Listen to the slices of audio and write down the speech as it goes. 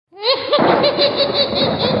The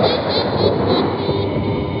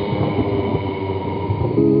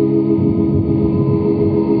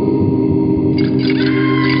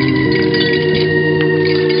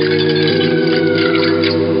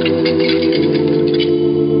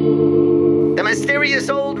Mysterious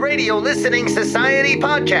Old Radio Listening Society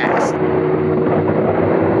podcast.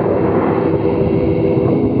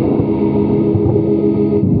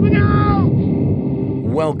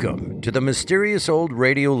 Welcome to the Mysterious Old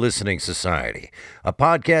Radio Listening Society, a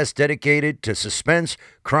podcast dedicated to suspense,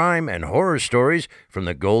 crime, and horror stories from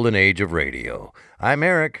the golden age of radio. I'm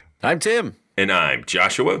Eric. I'm Tim. And I'm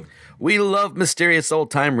Joshua. We love mysterious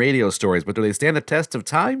old-time radio stories, but do they stand the test of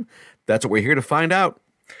time? That's what we're here to find out.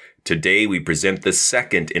 Today we present the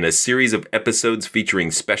second in a series of episodes featuring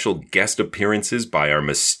special guest appearances by our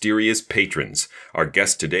mysterious patrons. Our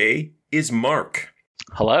guest today is Mark.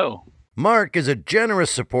 Hello. Mark is a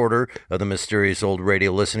generous supporter of the Mysterious Old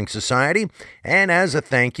Radio Listening Society, and as a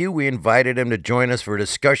thank you, we invited him to join us for a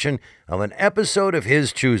discussion of an episode of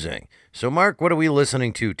his choosing. So, Mark, what are we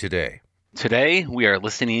listening to today? Today, we are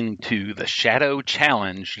listening to The Shadow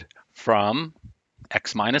Challenged from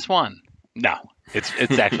X-1. No, it's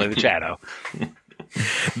actually The Shadow.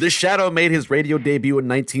 The Shadow made his radio debut in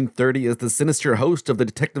 1930 as the sinister host of the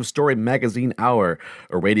detective story magazine Hour,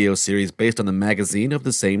 a radio series based on the magazine of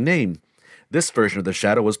the same name. This version of The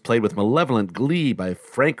Shadow was played with malevolent glee by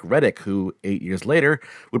Frank Reddick, who, 8 years later,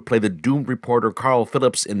 would play the doomed reporter Carl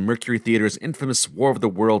Phillips in Mercury Theater's infamous War of the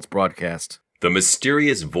Worlds broadcast. The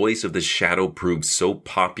mysterious voice of the Shadow proved so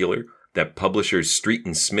popular that publishers Street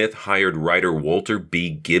and Smith hired writer Walter B.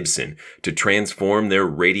 Gibson to transform their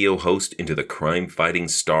radio host into the crime-fighting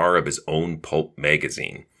star of his own pulp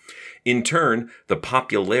magazine. In turn, the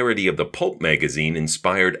popularity of the pulp magazine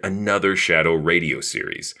inspired another Shadow radio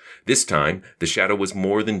series. This time, the Shadow was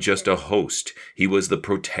more than just a host. He was the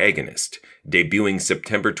protagonist. Debuting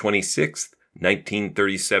September 26th,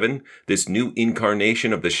 1937, this new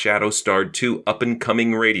incarnation of the Shadow starred two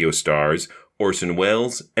up-and-coming radio stars, Orson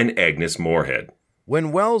Welles and Agnes Moorehead.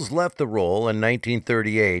 When Welles left the role in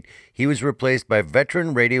 1938, he was replaced by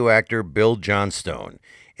veteran radio actor Bill Johnstone.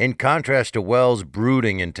 In contrast to Welles'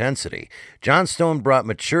 brooding intensity, Johnstone brought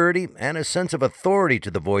maturity and a sense of authority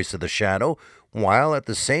to the voice of the Shadow, while at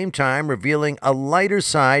the same time revealing a lighter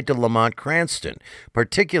side to Lamont Cranston,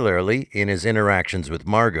 particularly in his interactions with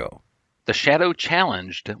Margot. The Shadow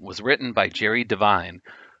Challenged was written by Jerry Devine,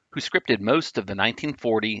 who scripted most of the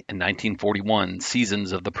 1940 and 1941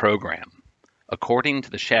 seasons of the program. According to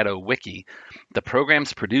the Shadow Wiki, the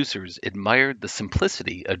program's producers admired the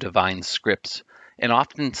simplicity of Devine's scripts and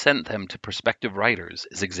often sent them to prospective writers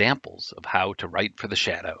as examples of how to write for the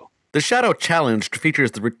Shadow. The Shadow Challenged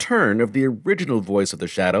features the return of the original voice of the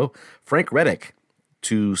Shadow, Frank Reddick.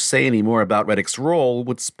 To say any more about Reddick's role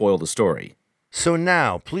would spoil the story. So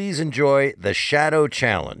now, please enjoy The Shadow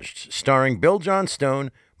Challenged, starring Bill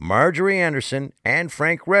Johnstone, Marjorie Anderson, and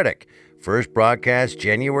Frank Reddick. First broadcast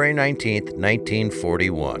January 19th,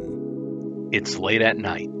 1941. It's late at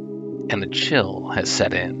night, and the chill has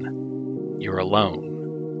set in. You're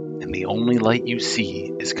alone, and the only light you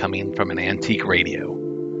see is coming from an antique radio.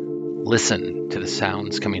 Listen to the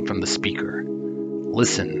sounds coming from the speaker.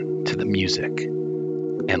 Listen to the music.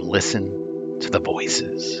 And listen to the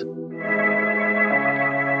voices.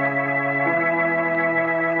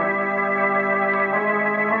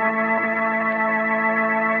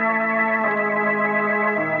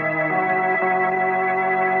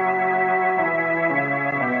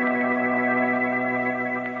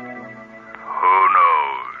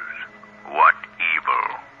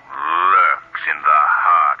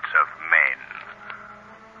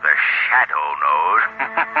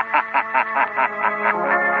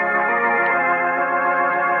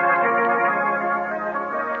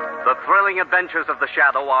 Adventures of the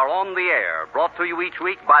Shadow are on the air, brought to you each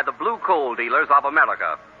week by the Blue Coal Dealers of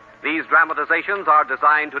America. These dramatizations are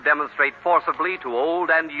designed to demonstrate forcibly to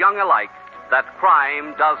old and young alike that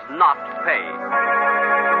crime does not pay.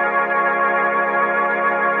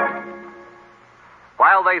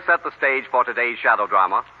 While they set the stage for today's Shadow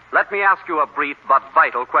drama, let me ask you a brief but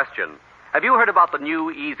vital question. Have you heard about the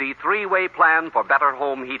new, easy, three-way plan for better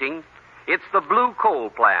home heating? It's the Blue Coal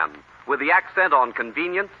Plan, with the accent on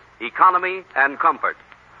convenience, economy, and comfort.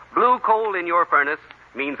 Blue coal in your furnace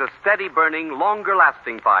means a steady-burning,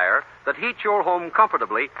 longer-lasting fire that heats your home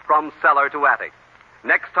comfortably from cellar to attic.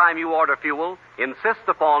 Next time you order fuel, insist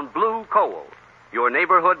upon Blue Coal. Your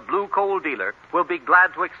neighborhood Blue Coal dealer will be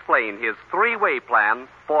glad to explain his three-way plan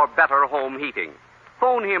for better home heating.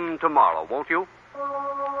 Phone him tomorrow, won't you?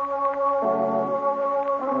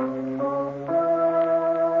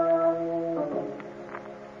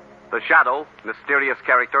 The Shadow, mysterious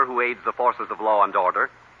character who aids the forces of law and order,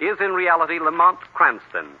 is in reality Lamont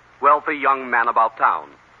Cranston, wealthy young man about town.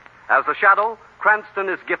 As the Shadow, Cranston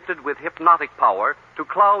is gifted with hypnotic power to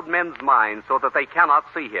cloud men's minds so that they cannot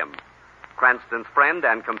see him. Cranston's friend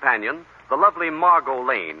and companion, the lovely Margot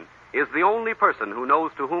Lane, is the only person who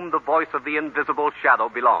knows to whom the voice of the invisible Shadow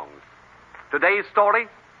belongs. Today's story,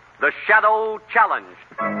 The Shadow Challenged.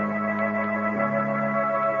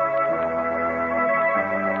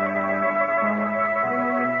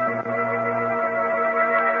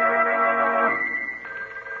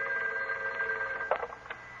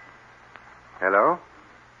 Hello?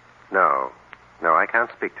 No, I can't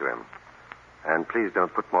speak to him. And please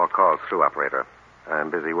don't put more calls through, operator.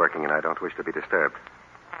 I'm busy working and I don't wish to be disturbed.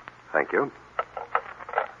 Thank you.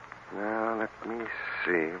 Now, let me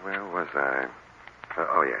see. Where was I?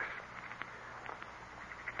 Oh, yes.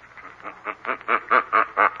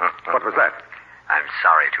 What was that? I'm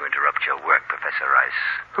sorry to interrupt your work, Professor Rice.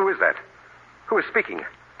 Who is that? Who is speaking?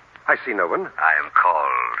 I see no one. I am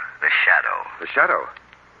called the Shadow. The Shadow?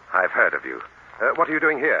 I've heard of you. What are you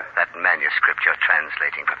doing here? That manuscript you're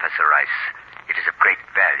translating, Professor Rice. It is of great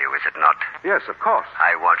value, is it not? Yes, of course.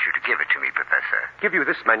 I want you to give it to me, Professor. Give you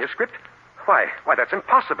this manuscript? Why, that's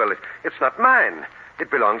impossible. It's not mine. It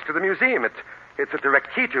belongs to the museum. It's a direct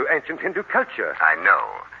key to ancient Hindu culture. I know.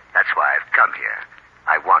 That's why I've come here.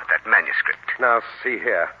 I want that manuscript. Now, see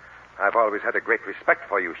here. I've always had a great respect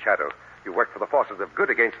for you, Shadow. You work for the forces of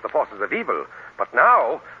good against the forces of evil. But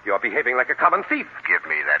now, you're behaving like a common thief. Give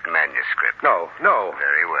me that manuscript. No.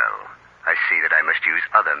 Very well. I see that I must use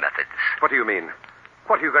other methods. What do you mean?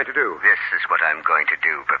 What are you going to do? This is what I'm going to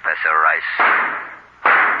do, Professor Rice.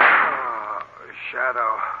 Oh,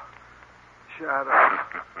 Shadow.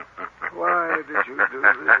 Why did you do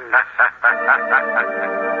this?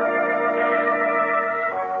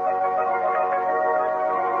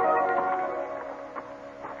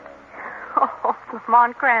 Oh,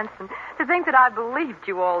 Lamont Cranston, to think that I believed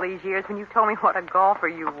you all these years when you told me what a golfer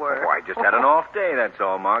you were. Oh, I just had an off day, that's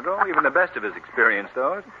all, Margot. Even the best of us experienced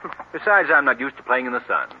those. Besides, I'm not used to playing in the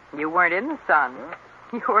sun. You weren't in the sun.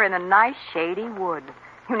 You were in a nice, shady wood.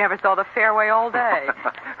 You never saw the fairway all day.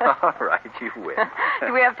 All right, you win.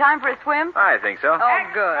 Do we have time for a swim? I think so. Oh,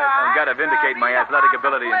 good. I've got to vindicate my athletic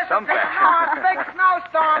ability in some fashion. Big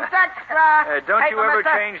snowstorms, extra. Don't you Paper, ever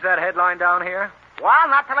mister? change that headline down here? Well,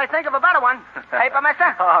 not till I think of a better one. Paper,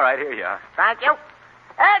 mister? All right, here you are. Thank you.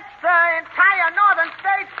 Extra, entire northern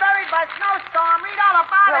states buried by snowstorm. Read all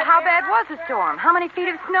about Well, it. how here. bad was the storm? How many feet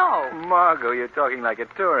of snow? Margot, you're talking like a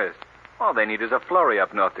tourist. All they need is a flurry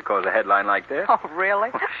up north to cause a headline like this. Oh,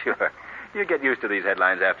 really? Oh, sure. You get used to these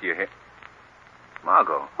headlines after you hear...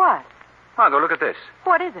 Margot. What? Margot, look at this.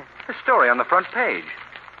 What is it? The story on the front page.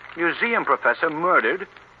 Museum professor murdered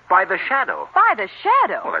by the Shadow. By the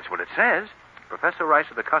Shadow. Well, that's what it says. Professor Rice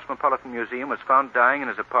of the Cosmopolitan Museum was found dying in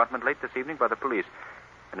his apartment late this evening by the police.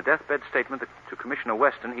 In a deathbed statement to Commissioner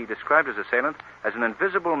Weston, he described his assailant as an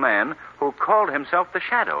invisible man who called himself the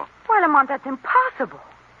Shadow. Why, Lamont, that's impossible.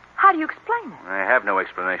 How do you explain it? I have no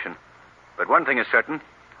explanation. But one thing is certain.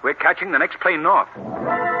 We're catching the next plane north.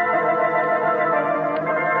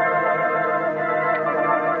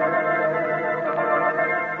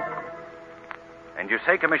 And you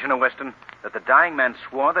say, Commissioner Weston, that the dying man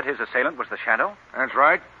swore that his assailant was the Shadow? That's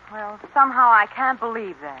right. Well, somehow I can't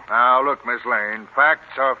believe that. Now, look, Miss Lane,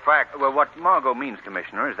 facts are facts. Well, what Margot means,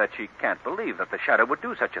 Commissioner, is that she can't believe that the Shadow would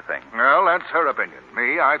do such a thing. Well, that's her opinion.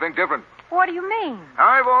 Me, I think different. What do you mean?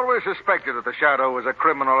 I've always suspected that the Shadow was a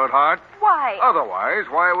criminal at heart. Why? Otherwise,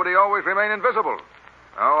 why would he always remain invisible?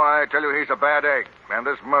 Oh, I tell you, he's a bad egg, and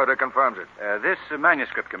this murder confirms it. This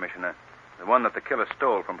manuscript, Commissioner, the one that the killer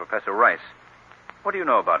stole from Professor Rice. What do you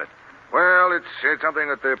know about it? Well, it's something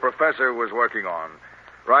that the professor was working on.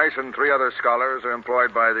 Rice and 3 other scholars are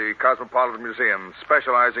employed by the Cosmopolitan Museum,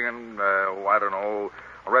 specializing in,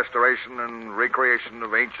 restoration and recreation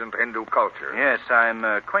of ancient Hindu culture. Yes, I'm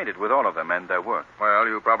acquainted with all of them and their work. Well,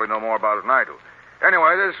 you probably know more about it than I do.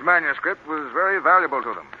 Anyway, this manuscript was very valuable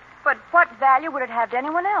to them. But what value would it have to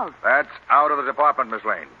anyone else? That's out of the department, Miss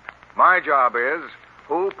Lane. My job is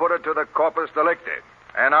who put it to the corpus delicti.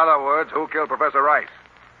 In other words, who killed Professor Rice?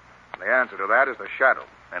 The answer to that is the Shadow.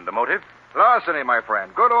 And the motive? Larceny, my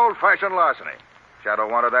friend. Good old-fashioned larceny. Shadow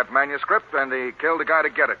wanted that manuscript, and he killed the guy to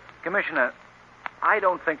get it. Commissioner, I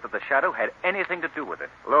don't think that the Shadow had anything to do with it.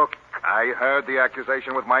 Look, I heard the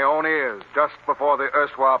accusation with my own ears just before the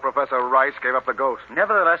erstwhile Professor Rice gave up the ghost.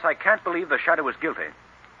 Nevertheless, I can't believe the Shadow is guilty.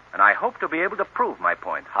 And I hope to be able to prove my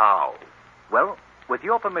point. How? Well, with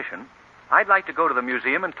your permission, I'd like to go to the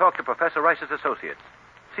museum and talk to Professor Rice's associates.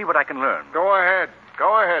 See what I can learn. Go ahead.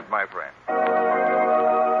 Go ahead, my friend.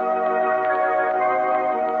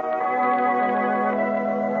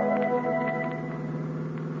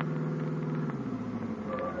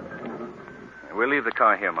 leave the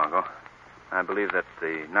car here, Margot. I believe that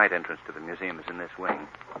the night entrance to the museum is in this wing.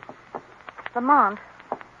 Lamont,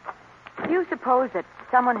 do you suppose that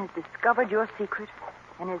someone has discovered your secret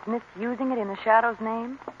and is misusing it in the Shadow's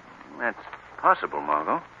name? That's possible,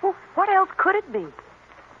 Margot. Well, what else could it be?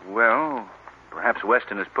 Well, perhaps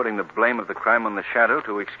Weston is putting the blame of the crime on the Shadow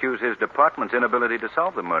to excuse his department's inability to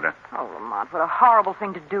solve the murder. Oh, Lamont, what a horrible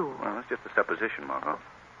thing to do. Well, that's just a supposition, Margot.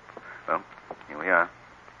 Well, here we are.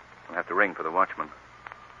 We'll have to ring for the watchman.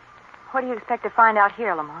 What do you expect to find out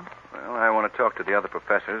here, Lamont? Well, I want to talk to the other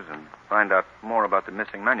professors and find out more about the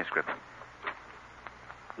missing manuscript.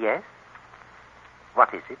 Yes?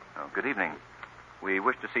 What is it? Oh, good evening. We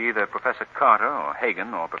wish to see either Professor Carter or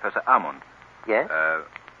Hagen or Professor Almond. Yes?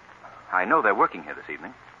 I know they're working here this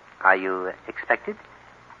evening. Are you expected?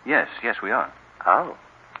 Yes, we are. Oh,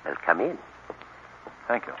 well, come in.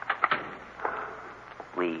 Thank you.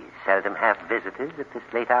 We seldom have visitors at this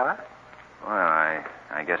late hour. Well,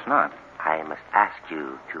 I guess not. I must ask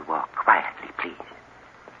you to walk quietly, please.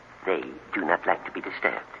 They do not like to be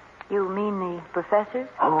disturbed. You mean the professors?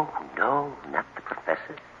 Oh, no, not the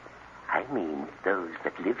professors. I mean those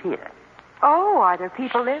that live here. Oh, are there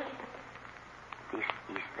people there? This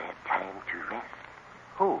is their time to rest.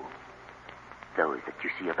 Who? Those that you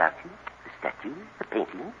see about you. The statues, the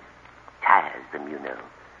paintings. Tires them, you know.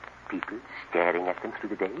 People staring at them through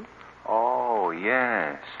the day. Oh,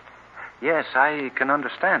 yes. Yes, I can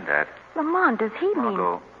understand that. Lamont, does he mean...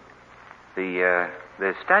 Margot,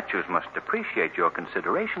 the statues must appreciate your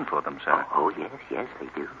consideration for them, sir. Oh, yes, they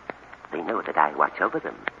do. They know that I watch over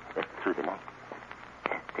them through the night.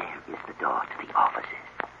 There is the door to the offices.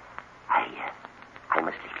 I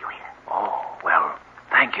must leave you here. Oh, well,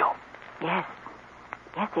 thank you. Yes,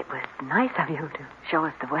 it was nice of you to show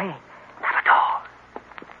us the way. Not at all.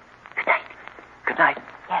 Good night. Good night.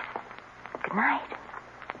 Yes, good night.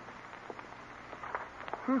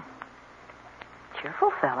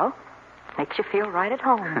 Cheerful fellow. Makes you feel right at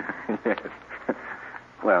home. Yes.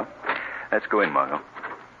 Well, let's go in, Margot.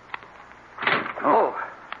 Oh,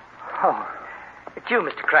 it's you,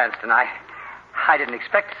 Mr. Cranston. I didn't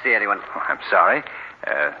expect to see anyone. Oh, I'm sorry.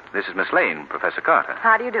 This is Miss Lane, Professor Carter.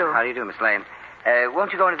 How do you do? How do you do, Miss Lane?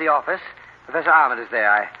 Won't you go into the office? Professor Armand is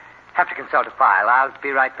there. I have to consult a file. I'll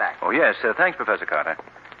be right back. Oh, yes. Thanks, Professor Carter.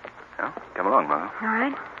 Well, come along, Margot. All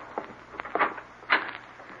right.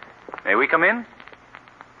 May we come in?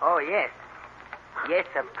 Oh, yes. Yes,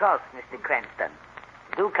 of course, Mr. Cranston.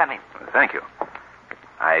 Do come in. Thank you.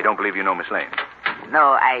 I don't believe you know Miss Lane.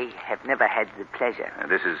 No, I have never had the pleasure.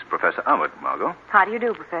 This is Professor Ahmed, Margot. How do you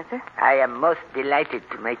do, Professor? I am most delighted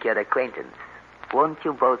to make your acquaintance. Won't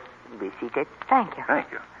you both be seated? Thank you.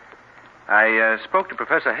 Thank you. I spoke to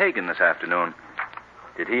Professor Hagen this afternoon.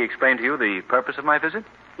 Did he explain to you the purpose of my visit?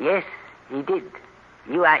 Yes, he did.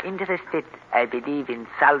 You are interested, I believe, in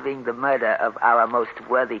solving the murder of our most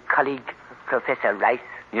worthy colleague, Professor Rice?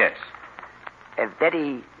 Yes. A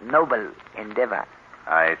very noble endeavor.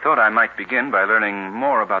 I thought I might begin by learning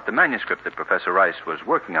more about the manuscript that Professor Rice was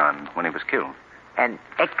working on when he was killed. An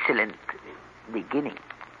excellent beginning.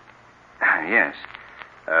 Yes.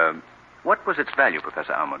 What was its value,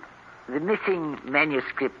 Professor Almond? The missing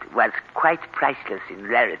manuscript was quite priceless in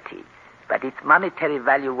rarity, but its monetary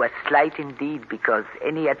value was slight indeed because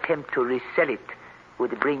any attempt to resell it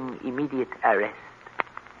would bring immediate arrest.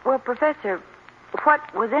 Well, Professor, what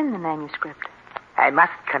was in the manuscript? I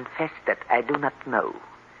must confess that I do not know.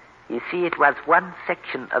 You see, it was one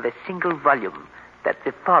section of a single volume that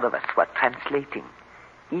the four of us were translating.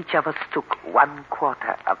 Each of us took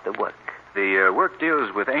 1/4 of the work. The work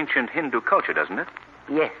deals with ancient Hindu culture, doesn't it?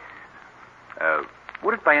 Yes.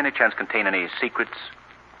 Would it by any chance contain any secrets?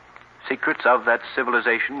 Secrets of that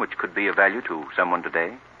civilization which could be of value to someone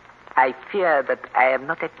today? I fear that I am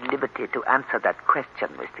not at liberty to answer that question,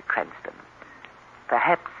 Mr. Cranston.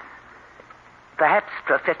 Perhaps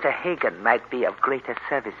Professor Hagen might be of greater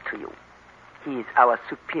service to you. He is our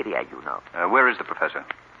superior, you know. Where is the professor?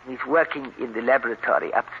 He's working in the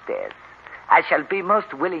laboratory upstairs. I shall be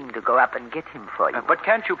most willing to go up and get him for you. But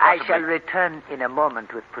can't you possibly... I shall return in a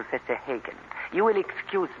moment with Professor Hagen. You will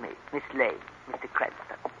excuse me, Miss Lane, Mr.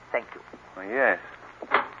 Cranston. Thank you. Oh, yes.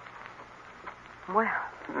 Well,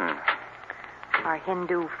 our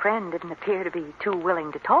Hindu friend didn't appear to be too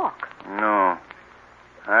willing to talk. No.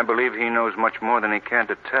 I believe he knows much more than he can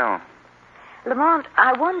to tell. Lamont,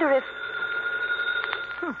 I wonder if...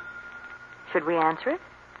 Should we answer it?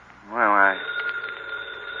 Well, I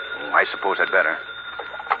suppose I'd better.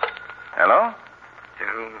 Hello? To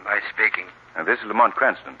whom am I speaking? This is Lamont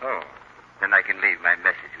Cranston. Oh, then I can leave my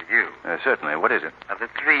message with you. Certainly. What is it? Of the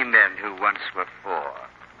 3 men who once were 4,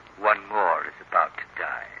 one more is about to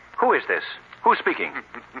die. Who is this? Who's speaking?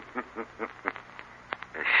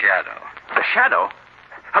 The shadow. The shadow?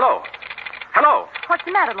 Hello? Hello? What's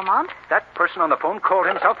the matter, Lamont? That person on the phone called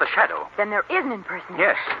himself the shadow. Then there is an impersonator.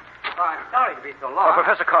 Yes. Oh, I'm sorry to be so Oh, long.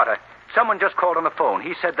 Professor Carter, someone just called on the phone.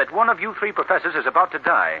 He said that one of you three professors is about to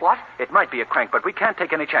die. What? It might be a crank, but we can't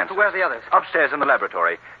take any chances. Where are the others? Upstairs in the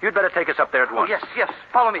laboratory. You'd better take us up there at once. Yes.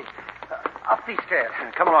 Follow me. Up these stairs.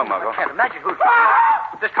 Come along, Margot. I can't imagine who's...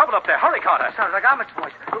 There's trouble up there. Hurry, Carter. Sounds like Ahmed's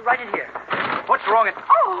voice. Right in here. What's wrong?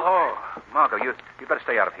 Oh, Margot, you better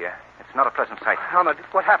stay out of here. It's not a pleasant sight. Ahmed,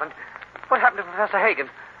 what happened? What happened to Professor Hagen?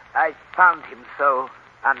 I found him so,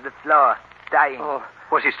 on the floor, dying. Oh,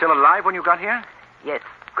 was he still alive when you got here? Yes,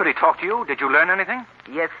 Could he talk to you? Did you learn anything?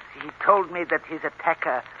 yes, he told me that his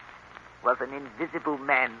attacker was an invisible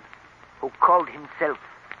man who called himself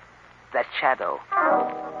the Shadow.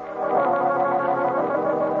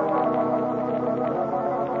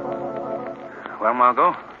 Well,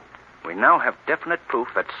 Margot, we now have definite proof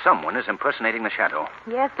that someone is impersonating the Shadow.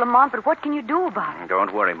 Yes, Lamont, but what can you do about it?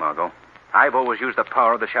 Don't worry, Margot. I've always used the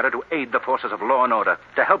power of the Shadow to aid the forces of law and order,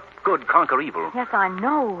 to help good conquer evil. Yes, I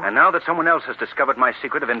know. And now that someone else has discovered my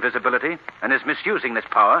secret of invisibility and is misusing this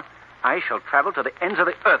power, I shall travel to the ends of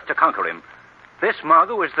the earth to conquer him. This,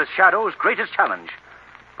 Margot, is the Shadow's greatest challenge.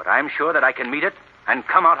 But I'm sure that I can meet it and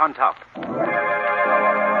come out on top.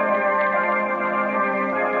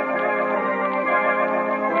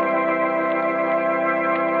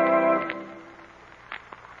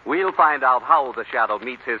 We'll find out how the Shadow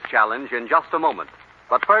meets his challenge in just a moment.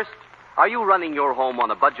 But first, are you running your home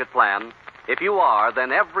on a budget plan? If you are,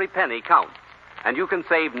 then every penny counts. And you can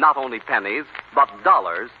save not only pennies, but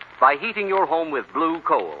dollars by heating your home with blue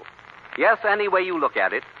coal. Yes, any way you look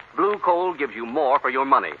at it, blue coal gives you more for your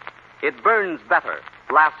money. It burns better,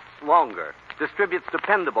 lasts longer, distributes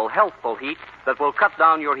dependable, healthful heat that will cut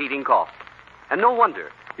down your heating costs. And no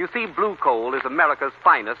wonder. You see, blue coal is America's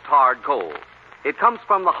finest hard coal. It comes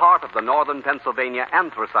from the heart of the northern Pennsylvania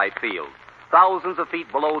anthracite field, thousands of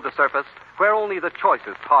feet below the surface, where only the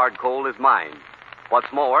choicest hard coal is mined.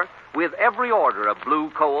 What's more, with every order of blue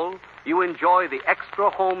coal, you enjoy the extra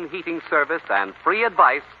home heating service and free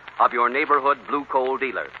advice of your neighborhood blue coal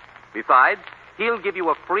dealer. Besides, he'll give you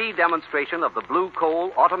a free demonstration of the blue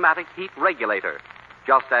coal automatic heat regulator.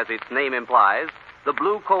 Just as its name implies, the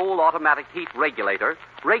blue coal automatic heat regulator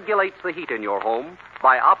regulates the heat in your home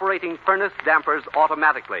by operating furnace dampers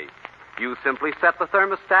automatically. You simply set the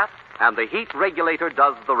thermostat, and the heat regulator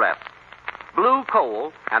does the rest. Blue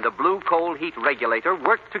coal and a blue coal heat regulator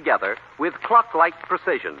work together with clock-like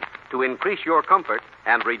precision to increase your comfort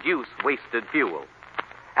and reduce wasted fuel.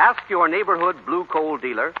 Ask your neighborhood blue coal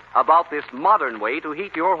dealer about this modern way to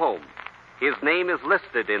heat your home. His name is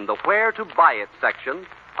listed in the Where to Buy It section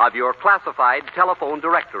of your classified telephone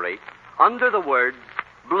directory under the words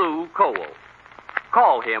Blue Coal.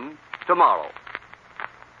 Call him tomorrow.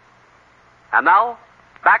 And now,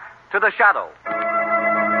 back to the Shadow.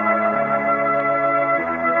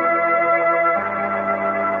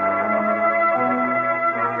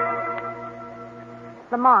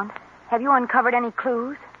 Lamont, have you uncovered any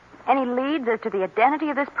clues? Any leads as to the identity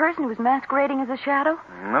of this person who's masquerading as a shadow?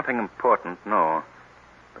 Nothing important, no.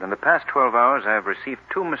 But in the past 12 hours, I have received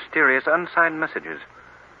 2 mysterious unsigned messages.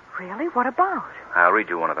 Really? What about? I'll read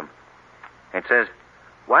you one of them. It says,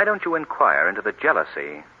 "Why don't you inquire into the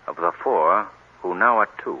jealousy of the 4 who now are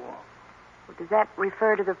 2? Does that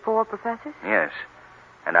refer to the 4 professors? Yes.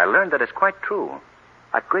 And I learned that it's quite true.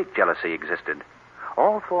 A great jealousy existed.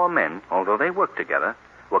 All 4 men, although they worked together,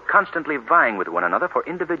 were constantly vying with one another for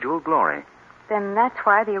individual glory. Then that's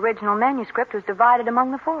why the original manuscript was divided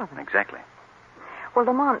among the 4 of them. Exactly. Well,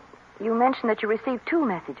 Lamont, you mentioned that you received 2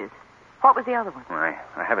 messages. What was the other one?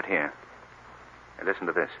 I have it here. Listen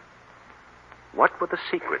to this. What were the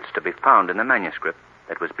secrets to be found in the manuscript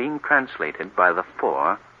that was being translated by the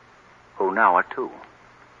 4 who now are 2?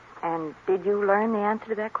 And did you learn the answer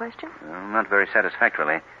to that question? Not very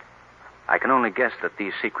satisfactorily. I can only guess that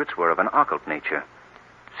these secrets were of an occult nature.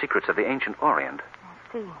 Secrets of the ancient Orient.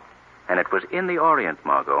 I see. And it was in the Orient,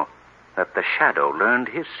 Margot, that the Shadow learned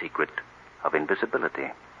his secret of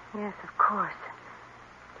invisibility. Yes, of course.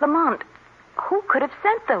 Lamont, who could have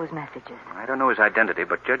sent those messages? I don't know his identity,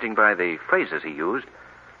 but judging by the phrases he used,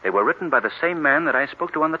 they were written by the same man that I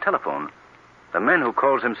spoke to on the telephone. The man who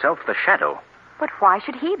calls himself the Shadow. But why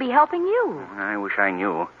should he be helping you? I wish I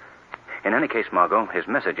knew. In any case, Margot, his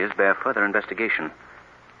messages bear further investigation.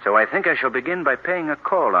 So I think I shall begin by paying a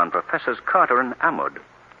call on Professors Carter and Amod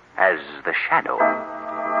as the Shadow.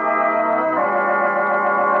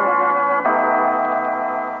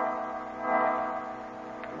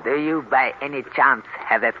 Do you by any chance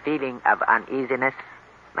have a feeling of uneasiness?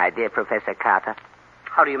 my dear Professor Carter.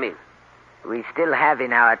 How do you mean? We still have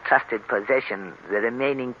in our trusted possession the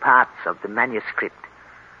remaining parts of the manuscript.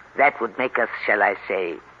 That would make us, shall I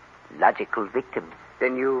say, logical victims.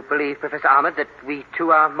 Then you believe, Professor Ahmed, that we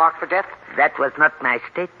too are marked for death? That was not my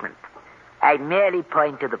statement. I merely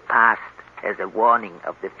point to the past as a warning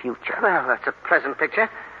of the future. Well, that's a pleasant picture.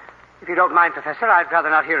 If you don't mind, Professor, I'd rather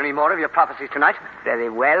not hear any more of your prophecies tonight. Very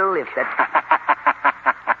well, if that...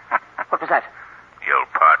 What was that? You'll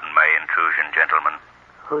pardon my intrusion, gentlemen.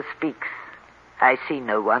 Who speaks? I see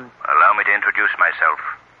no one. Allow me to introduce myself.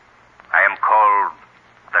 I am called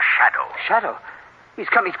the Shadow. Shadow? He's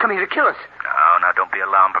come here to kill us. Now, don't be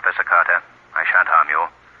alarmed, Professor Carter. I shan't harm you.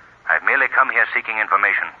 I've merely come here seeking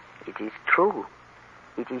information. It is true.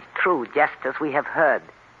 It is true, just as we have heard.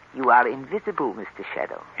 You are invisible, Mr.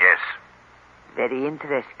 Shadow. Yes. Very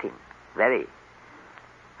interesting. Very.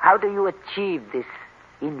 How do you achieve this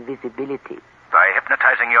invisibility? By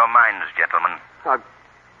hypnotizing your minds, gentlemen.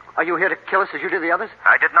 Are you here to kill us as you did the others?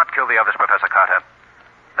 I did not kill the others, Professor Carter.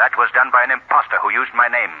 That was done by an imposter who used my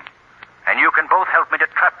name. And you can both help me to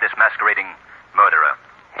trap this masquerading murderer.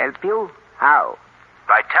 Help you? How?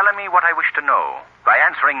 By telling me what I wish to know. By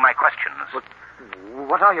answering my questions.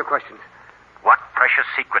 What are your questions? What precious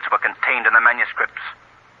secrets were contained in the manuscripts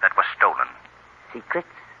that were stolen?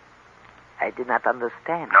 Secrets? I do not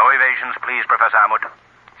understand. No evasions, please, Professor Ahmed.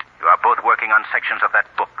 You are both working on sections of that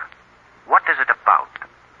book. What is it about?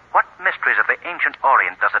 What mysteries of the ancient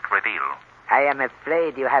Orient does it reveal? I am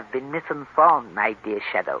afraid you have been misinformed, my dear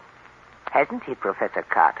Shadow. Hasn't he, Professor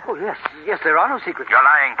Carter? Oh, yes. Yes, there are no secrets. You're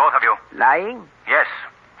lying, both of you. Lying? Yes,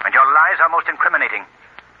 and your lies are most incriminating.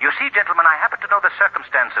 You see, gentlemen, I happen to know the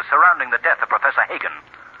circumstances surrounding the death of Professor Hagen.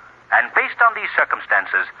 And based on these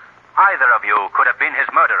circumstances, either of you could have been his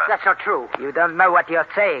murderer. That's not true. You don't know what you're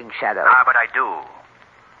saying, Shadow. But I do.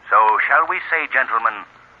 So shall we say, gentlemen,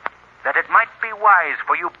 that it might be wise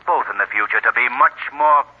for you both in the future to be much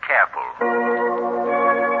more careful.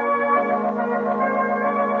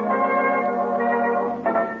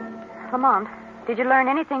 Lamont, did you learn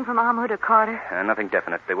anything from Ahmed or Carter? Nothing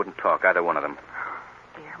definite. They wouldn't talk, either one of them.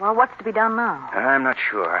 Dear. Well, what's to be done now? I'm not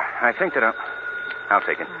sure. I think that I'll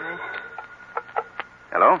take it. All right.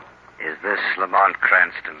 Hello? Is this Lamont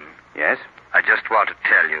Cranston? Yes? I just want to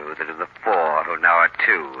tell you that of the 4 who now are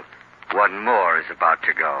 2, one more is about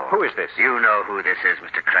to go. Who is this? You know who this is,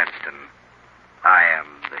 Mr. Cranston. I am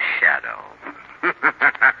the Shadow.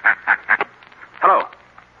 Hello.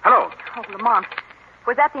 Hello. Oh, Lamont.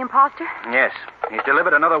 Was that the imposter? Yes. He's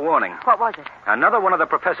delivered another warning. What was it? Another one of the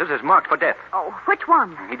professors is marked for death. Oh, which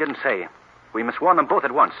one? He didn't say. We must warn them both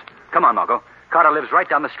at once. Come on, Margot. Carter lives right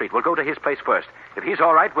down the street. We'll go to his place first. If he's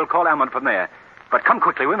all right, we'll call Almond from there. But come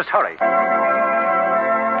quickly. We must hurry.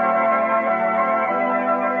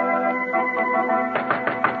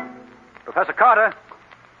 Professor Carter.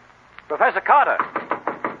 Professor Carter.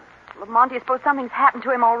 Lamont, do you suppose something's happened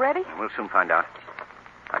to him already? We'll soon find out.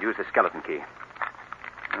 I'll use the skeleton key.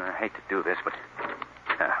 I hate to do this, but...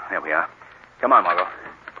 there we are. Come on, Margot.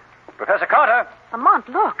 Professor Carter! Lamont,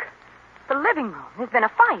 look. The living room. There's been a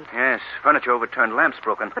fight. Yes, furniture overturned, lamps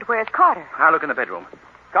broken. But where's Carter? I'll look in the bedroom.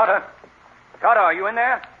 Carter! Carter, are you in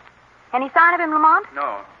there? Any sign of him, Lamont?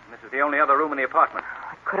 No. This is the only other room in the apartment.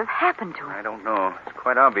 What could have happened to him? I don't know. It's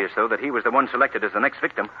quite obvious, though, that he was the one selected as the next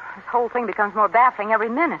victim. This whole thing becomes more baffling every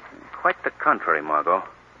minute. Quite the contrary, Margot.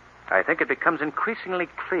 I think it becomes increasingly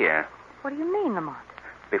clear. What do you mean, Lamont?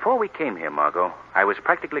 Before we came here, Margot, I was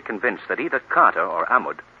practically convinced that either Carter or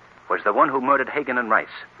Ahmed was the one who murdered Hagen and Rice.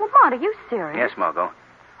 Lamont, are you serious? Yes, Margot.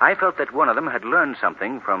 I felt that one of them had learned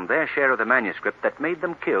something from their share of the manuscript that made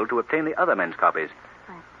them kill to obtain the other men's copies.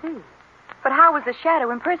 I see. But how was the Shadow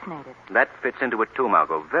impersonated? That fits into it, too,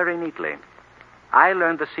 Margot, very neatly. I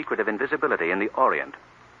learned the secret of invisibility in the Orient.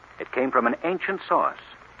 It came from an ancient source.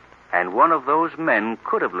 And one of those men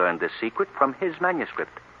could have learned this secret from his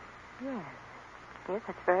manuscript. Yes. Yes,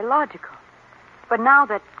 that's very logical. But now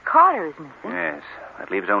that Carter is missing... Yes,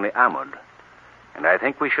 that leaves only Ahmed. And I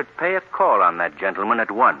think we should pay a call on that gentleman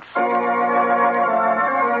at once.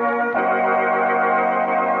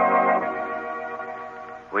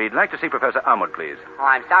 We'd like to see Professor Ahmed, please. Oh,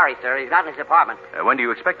 I'm sorry, sir. He's not in his apartment. When do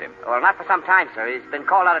you expect him? Well, not for some time, sir. He's been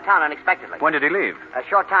called out of town unexpectedly. When did he leave? A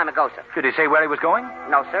short time ago, sir. Did he say where he was going?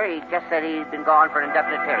 No, sir. He just said he'd been gone for an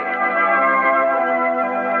indefinite period.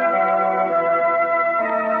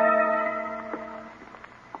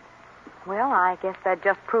 Well, I guess that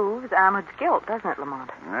just proves Ahmed's guilt, doesn't it,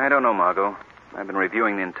 Lamont? I don't know, Margot. I've been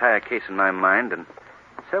reviewing the entire case in my mind, and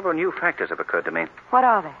several new factors have occurred to me. What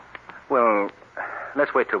are they? Well,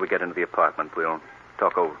 let's wait till we get into the apartment. We'll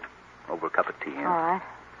talk over a cup of tea. All right.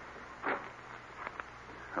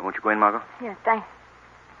 Won't you go in, Margot? Yes, thanks.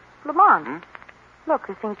 Lamont, look,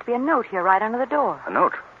 there seems to be a note here right under the door. A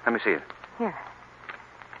note? Let me see it. Here.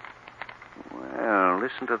 Well,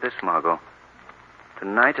 listen to this, Margot.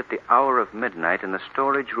 Tonight at the hour of midnight in the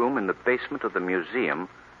storage room in the basement of the museum,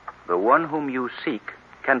 the one whom you seek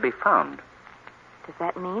can be found. Does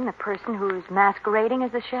that mean the person who's masquerading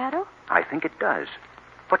as the shadow? I think it does.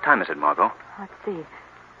 What time is it, Margot? Let's see.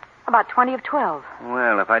 About 20 of 12.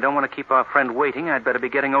 Well, if I don't want to keep our friend waiting, I'd better be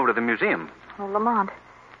getting over to the museum. Well, Lamont,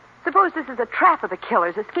 suppose this is a trap of the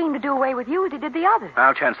killers, a scheme to do away with you as he did the others.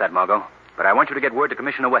 I'll chance that, Margot. But I want you to get word to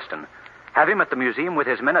Commissioner Weston. Have him at the museum with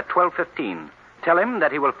his men at 12:15. Tell him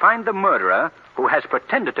that he will find the murderer who has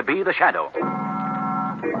pretended to be the shadow.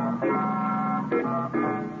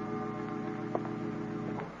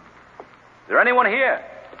 Is there anyone here?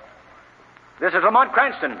 This is Lamont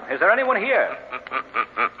Cranston. Is there anyone here?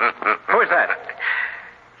 Who is that?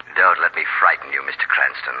 Don't let me frighten you, Mr.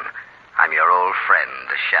 Cranston. I'm your old friend,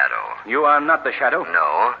 the Shadow. You are not the Shadow?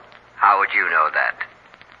 No. How would you know that?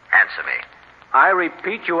 Answer me. I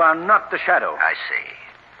repeat, you are not the Shadow. I see.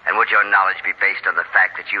 And would your knowledge be based on the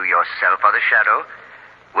fact that you yourself are the Shadow?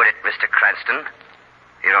 Would it, Mr. Cranston?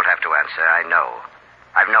 You don't have to answer. I know.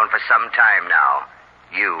 I've known for some time now.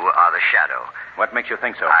 You are the Shadow. What makes you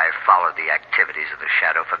think so? I've followed the activities of the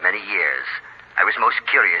Shadow for many years. I was most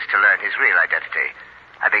curious to learn his real identity.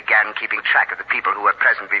 I began keeping track of the people who were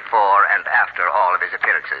present before and after all of his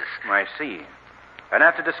appearances. I see. And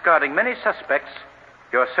after discarding many suspects,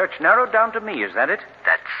 your search narrowed down to me, is that it?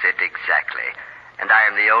 That's it, exactly. And I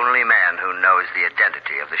am the only man who knows the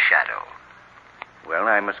identity of the Shadow.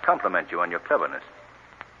 Well, I must compliment you on your cleverness.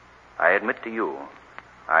 I admit to you,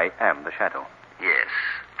 I am the Shadow. Yes,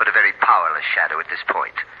 but a very powerless shadow at this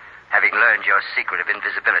point. Having learned your secret of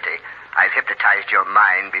invisibility, I've hypnotized your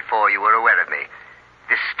mind before you were aware of me.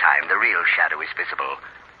 This time, the real shadow is visible,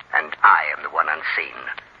 and I am the one unseen.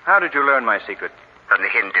 How did you learn my secret? From the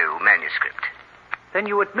Hindu manuscript. Then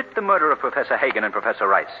you admit the murder of Professor Hagen and Professor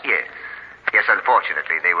Rice? Yes. Yes,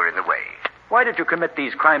 unfortunately, they were in the way. Why did you commit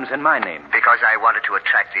these crimes in my name? Because I wanted to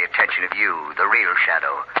attract the attention of you, the real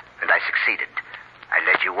shadow, and I succeeded. I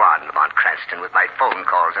led you on, Lamont Cranston, with my phone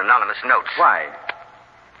calls and anonymous notes. Why?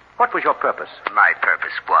 What was your purpose? My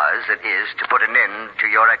purpose was and is to put an end to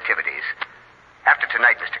your activities. After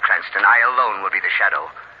tonight, Mr. Cranston, I alone will be the shadow,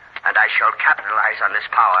 and I shall capitalize on this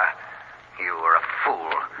power. You are a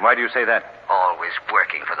fool. Why do you say that? Always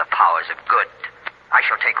working for the powers of good. I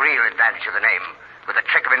shall take real advantage of the name. With a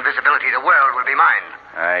trick of invisibility, the world will be mine.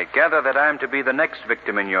 I gather that I'm to be the next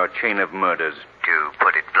victim in your chain of murders. To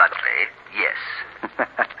put it bluntly, yes.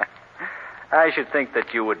 I should think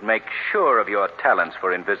that you would make sure of your talents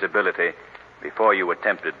for invisibility before you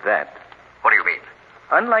attempted that. What do you mean?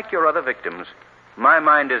 Unlike your other victims, my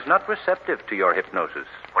mind is not receptive to your hypnosis.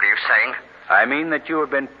 What are you saying? I mean that you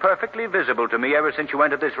have been perfectly visible to me ever since you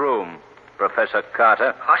entered this room, Professor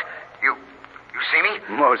Carter. What? You see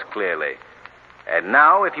me? Most clearly. And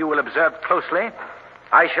now, if you will observe closely,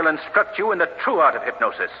 I shall instruct you in the true art of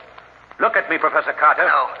hypnosis. Look at me, Professor Carter.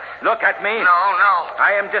 No. Look at me. No.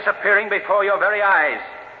 I am disappearing before your very eyes.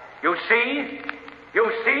 You see?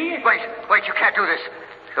 You see? Wait, you can't do this.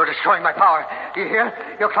 You're destroying my power. Do you hear?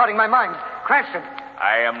 You're clouding my mind. Cranston.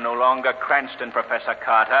 I am no longer Cranston, Professor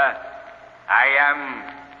Carter. I am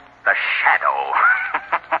the Shadow.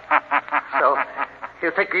 So,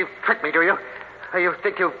 you think you've tricked me, do you? You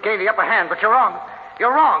think you've gained the upper hand, but you're wrong.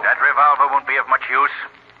 You're wrong. That revolver won't be of much use.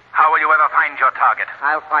 How will you ever find your target?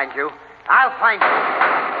 I'll find you. I'll find you.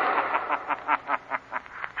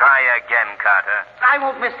 Try again, Carter. I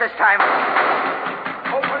won't miss this time.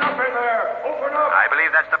 Open up in there. Open up. I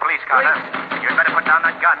believe that's the police, Carter. You'd better put down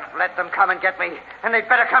that gun. Let them come and get me, and they'd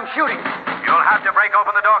better come shooting. You'll have to break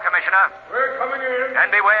open the door, Commissioner. We're coming in.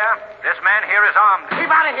 And beware, this man here is armed.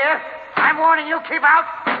 Keep out of here. I'm warning you, keep out.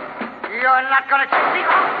 You're not going to take me.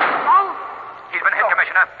 Oh! He's been hit,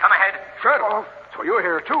 Commissioner. Come ahead. Shadow. So you're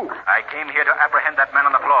here, too. I came here to apprehend that man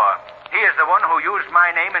on the floor. He is the one who used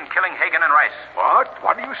my name in killing Hagen and Rice. What?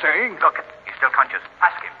 What are you saying? Look, he's still conscious.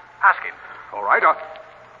 Ask him. Ask him. All right.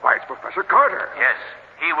 Why, it's Professor Carter. Yes,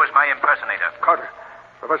 he was my impersonator. Carter.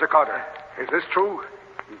 Professor Carter, is this true?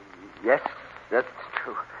 Yes, that's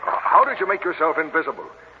true. How did you make yourself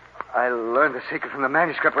invisible? I learned the secret from the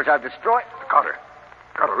manuscript which I've destroyed. Carter,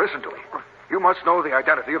 listen to me. You must know the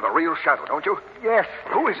identity of the real Shadow, don't you? Yes.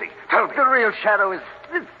 Who is he? Tell me. The real Shadow is...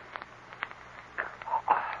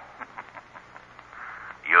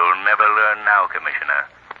 You'll never learn now, Commissioner.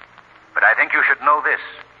 But I think you should know this.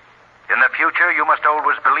 In the future, you must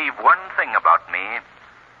always believe one thing about me.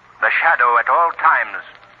 The Shadow at all times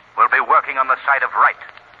will be working on the side of right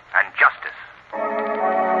and justice.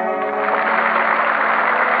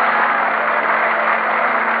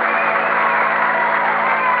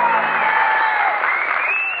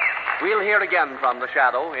 We'll hear again from the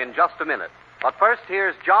Shadow in just a minute. But first,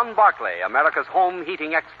 here's John Barclay, America's home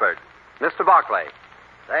heating expert. Mr. Barclay.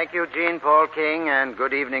 Thank you, Jean Paul King, and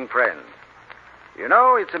good evening, friends. You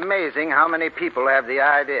know, it's amazing how many people have the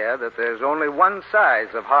idea that there's only one size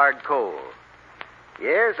of hard coal.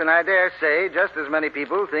 Yes, and I dare say just as many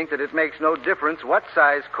people think that it makes no difference what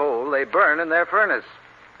size coal they burn in their furnace.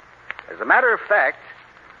 As a matter of fact,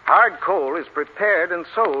 hard coal is prepared and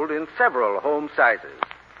sold in several home sizes.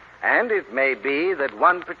 And it may be that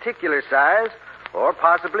one particular size, or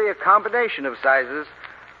possibly a combination of sizes,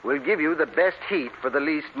 will give you the best heat for the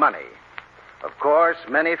least money. Of course,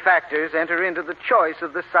 many factors enter into the choice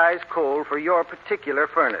of the size coal for your particular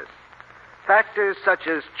furnace. Factors such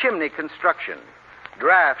as chimney construction,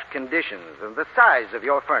 draft conditions, and the size of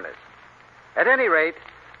your furnace. At any rate,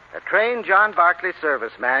 a trained John Barclay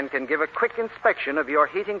serviceman can give a quick inspection of your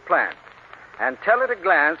heating plant and tell at a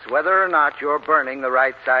glance whether or not you're burning the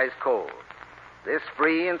right size coal. This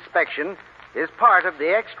free inspection is part of the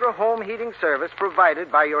extra home heating service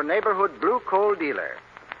provided by your neighborhood blue coal dealer.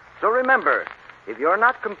 So remember, if you're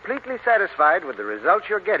not completely satisfied with the results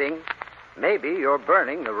you're getting, maybe you're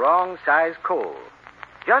burning the wrong size coal.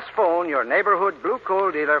 Just phone your neighborhood blue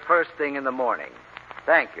coal dealer first thing in the morning.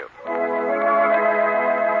 Thank you.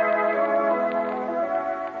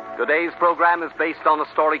 Today's program is based on a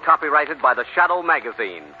story copyrighted by the Shadow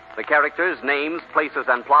magazine. The characters, names, places,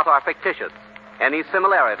 and plot are fictitious. Any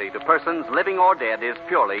similarity to persons living or dead is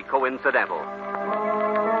purely coincidental.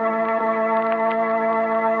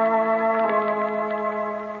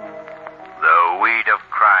 The weed of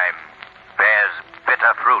crime bears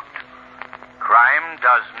bitter fruit. Crime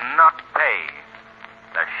does not pay.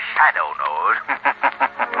 The Shadow knows.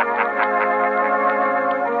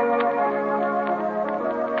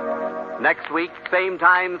 Next week, same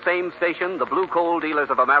time, same station, the Blue Coal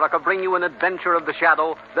Dealers of America bring you an adventure of the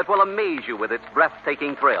Shadow that will amaze you with its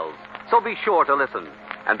breathtaking thrills. So be sure to listen,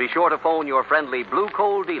 and be sure to phone your friendly Blue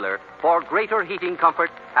Coal dealer for greater heating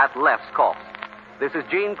comfort at less cost. This is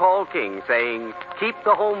Jean Paul King saying, keep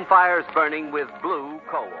the home fires burning with Blue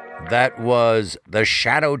Coal. That was The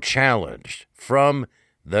Shadow Challenge from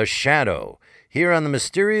The Shadow, here on the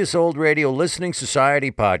Mysterious Old Radio Listening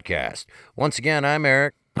Society podcast. Once again, I'm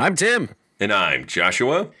Eric. I'm Tim. And I'm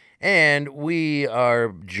Joshua. And we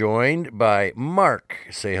are joined by Mark.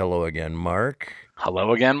 Say hello again, Mark.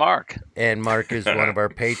 Hello again, Mark. And Mark is one of our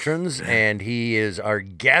patrons, and he is our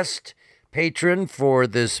guest patron for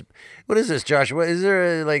this. What is this, Joshua? Is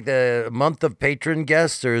there like the month of patron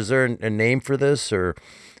guests, or is there a name for this, or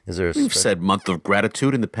is there? We've said month of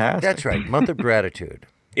gratitude in the past. That's right, month of gratitude.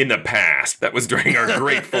 In the past. That was during our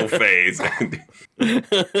grateful phase.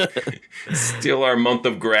 Still our month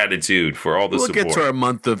of gratitude for all the support. We'll get to our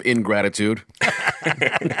month of ingratitude.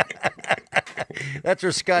 That's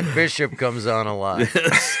where Scott Bishop comes on a lot.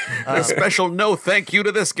 A special no thank you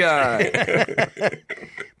to this guy.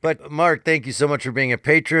 But Mark, thank you so much for being a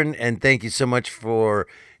patron, and thank you so much for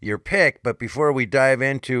your pick. But before we dive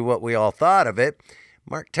into what we all thought of it,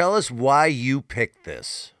 Mark, tell us why you picked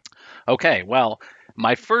this. Okay, well,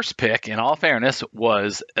 my first pick, in all fairness,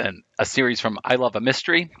 was a series from I Love a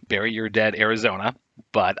Mystery, Bury Your Dead, Arizona.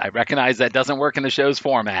 But I recognize that doesn't work in the show's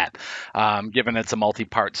format, given it's a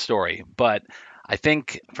multi-part story. But I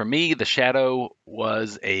think, for me, The Shadow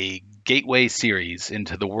was a gateway series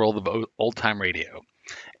into the world of old-time radio.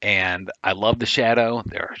 And I love The Shadow.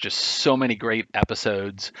 There are just so many great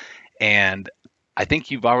episodes. And I think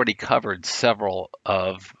you've already covered several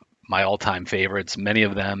of my all-time favorites, many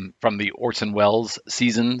of them from the Orson Welles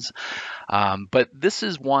seasons. But this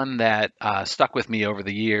is one that stuck with me over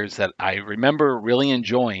the years that I remember really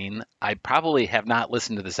enjoying. I probably have not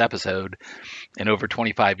listened to this episode in over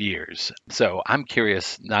 25 years. So I'm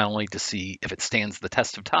curious not only to see if it stands the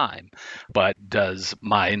test of time, but does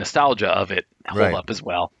my nostalgia of it hold up as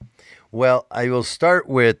well? Well, I will start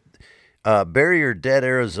with Bury Your Dead,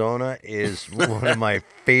 Arizona is one of my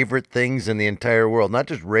favorite things in the entire world. Not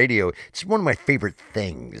just radio. It's one of my favorite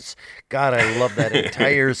things. God, I love that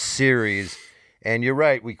entire series. And you're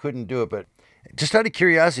right, we couldn't do it. But just out of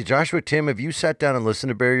curiosity, Joshua, Tim, have you sat down and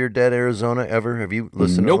listened to Bury Your Dead, Arizona ever? Have you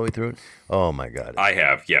listened all the way through it? Oh, my God. I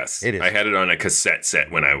have, yes. It is. I had it on a cassette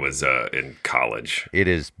set when I was in college. It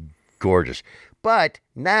is gorgeous. But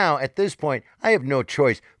now, at this point, I have no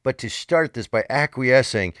choice but to start this by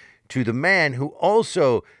acquiescing to the man who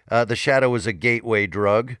also, The Shadow was a gateway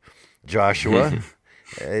drug, Joshua.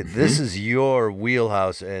 This is your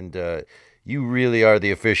wheelhouse, and you really are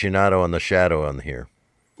the aficionado on The Shadow on here.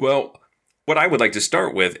 Well, what I would like to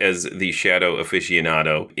start with as the Shadow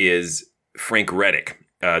aficionado is Frank Reddick,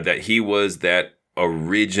 that he was that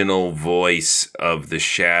original voice of the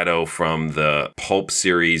Shadow from the pulp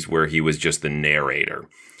series where he was just the narrator.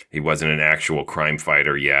 He wasn't an actual crime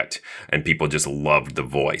fighter yet, and people just loved the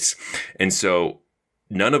voice. And so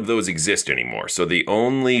none of those exist anymore. So the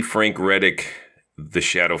only Frank Reddick the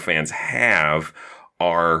Shadow fans have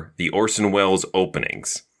are the Orson Welles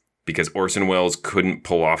openings, because Orson Welles couldn't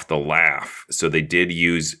pull off the laugh. So they did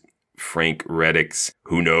use Frank Reddick's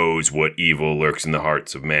 "Who Knows What Evil Lurks in the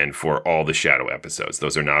Hearts of Men" for all the Shadow episodes.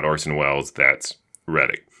 Those are not Orson Welles, that's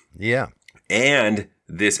Reddick. Yeah. And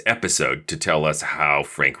this episode to tell us how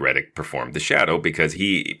Frank Reddick performed the Shadow, because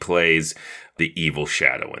he plays the evil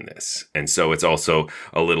Shadow in this. And so it's also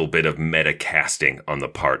a little bit of meta casting on the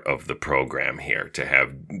part of the program here to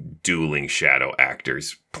have dueling Shadow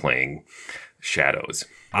actors playing shadows.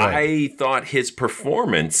 Right. I thought his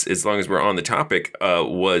performance, as long as we're on the topic,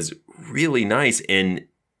 was really nice and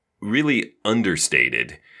really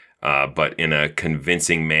understated, but in a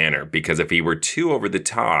convincing manner. Because if he were too over the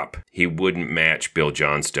top, he wouldn't match Bill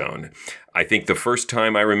Johnstone. I think the first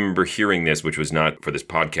time I remember hearing this, which was not for this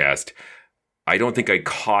podcast, I don't think I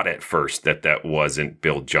caught at first that wasn't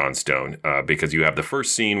Bill Johnstone, because you have the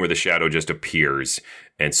first scene where the Shadow just appears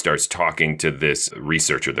and starts talking to this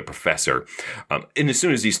researcher, the professor. And as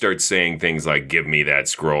soon as he starts saying things like, "Give me that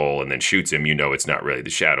scroll," and then shoots him, you know it's not really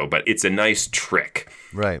the Shadow. But it's a nice trick.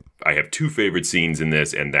 Right. I have two favorite scenes in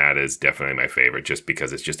this, and that is definitely my favorite, just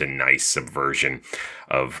because it's just a nice subversion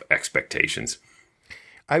of expectations.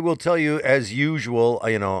 I will tell you, as usual,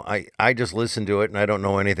 I just listened to it and I don't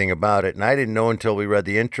know anything about it. And I didn't know until we read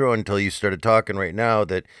the intro, until you started talking right now,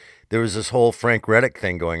 that there was this whole Frank Reddick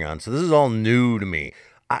thing going on. So this is all new to me.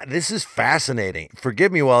 This is fascinating.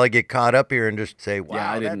 Forgive me while I get caught up here and just say, wow.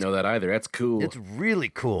 Yeah, I didn't know that either. That's cool. It's really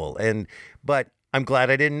cool. But I'm glad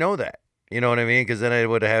I didn't know that. You know what I mean? Because then I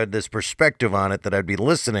would have had this perspective on it that I'd be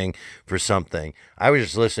listening for something. I was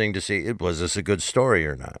just listening to see, was this a good story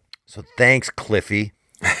or not? So thanks, Cliffy.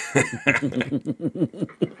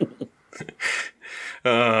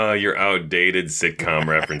 Your outdated sitcom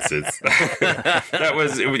references.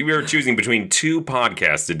 We were choosing between two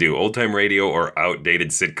podcasts to do, Old Time Radio or outdated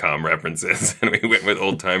sitcom references, and we went with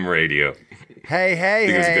Old Time Radio. Hey. I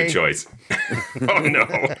think it was a good choice. Oh no.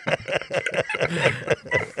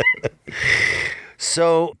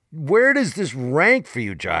 So where does this rank for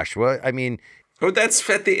you, Joshua? I mean, that's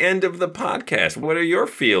at the end of the podcast. What are your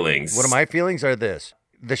feelings? What are my feelings are this.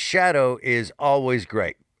 The Shadow is always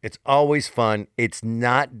great. It's always fun. It's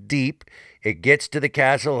not deep. It gets to the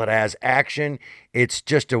castle. It has action. It's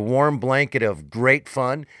just a warm blanket of great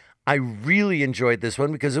fun. I really enjoyed this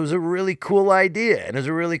one because it was a really cool idea and it was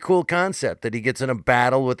a really cool concept that he gets in a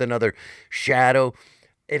battle with another Shadow.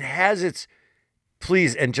 It has its...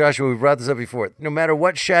 Please, and Joshua, we've brought this up before. No matter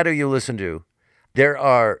what Shadow you listen to, there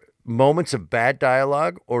are moments of bad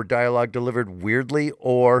dialogue or dialogue delivered weirdly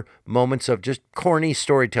or moments of just corny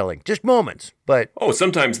storytelling. Just moments, but...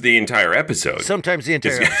 sometimes the entire episode.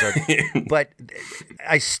 But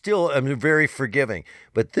I still am very forgiving.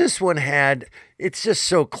 But this one had... It's just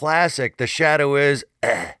so classic. The Shadow is...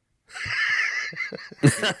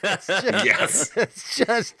 It's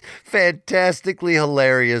just fantastically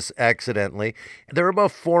hilarious accidentally. There were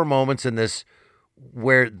about 4 moments in this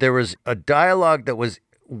where there was a dialogue that was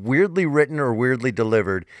weirdly written or weirdly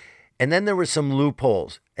delivered, and then there were some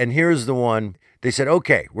loopholes. And here's the one. They said,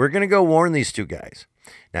 okay, we're going to go warn these 2 guys.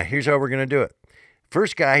 Now, here's how we're going to do it.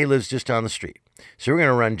 First guy, he lives just down the street. So we're going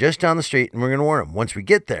to run just down the street, and we're going to warn him. Once we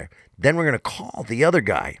get there, then we're going to call the other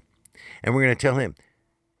guy, and we're going to tell him,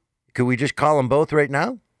 could we just call them both right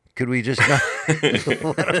now? Could we just not?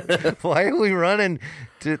 Why are we running?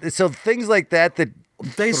 So things like that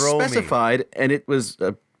they specified, and it was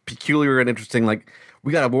peculiar and interesting. Like,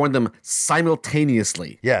 we got to warn them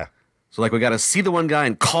simultaneously. Yeah. So, like, we got to see the one guy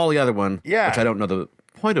and call the other one. Yeah. Which I don't know the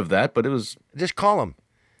point of that, but it was... Just call him.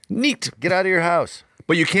 Neat. Get out of your house.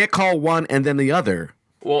 But you can't call one and then the other.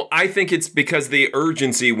 Well, I think it's because the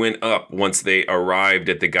urgency went up once they arrived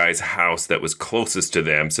at the guy's house that was closest to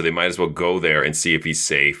them, so they might as well go there and see if he's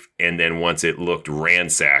safe. And then once it looked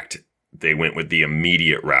ransacked, they went with the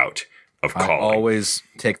immediate route of calling. I always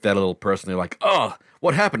take that a little personally, like, oh,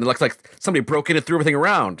 what happened? It looks like somebody broke in and threw everything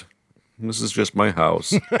around. This is just my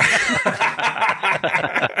house.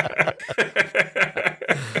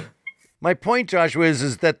 My point, Joshua,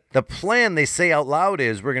 is that the plan they say out loud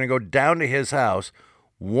is we're going to go down to his house,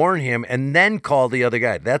 warn him, and then call the other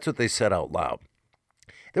guy. That's what they said out loud.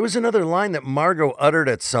 There was another line that Margot uttered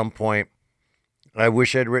at some point. I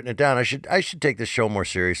wish I'd written it down. I should take this show more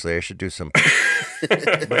seriously. I should do some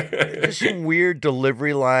Just some weird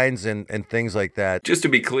delivery lines and things like that. Just to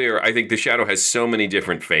be clear, I think The Shadow has so many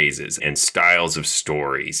different phases and styles of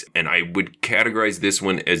stories. And I would categorize this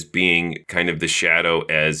one as being kind of The Shadow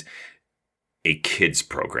as a kids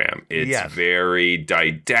program. It's very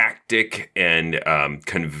didactic and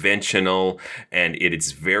conventional, and it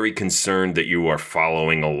is very concerned that you are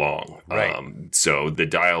following along. Right. So the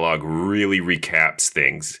dialogue really recaps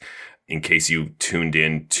things in case you tuned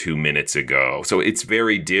in 2 minutes ago. So it's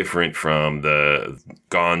very different from the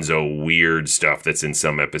gonzo weird stuff that's in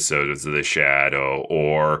some episodes of The Shadow,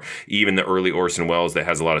 or even the early Orson Welles that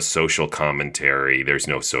has a lot of social commentary. There's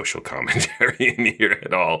no social commentary in here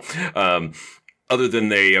at all. Other than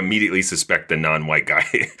they immediately suspect the non-white guy.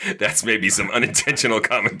 That's maybe some unintentional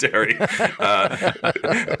commentary.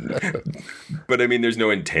 But I mean, there's no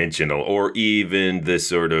intentional or even the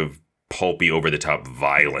sort of pulpy, over-the-top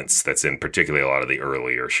violence that's in particularly a lot of the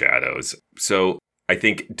earlier Shadows. So I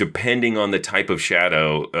think depending on the type of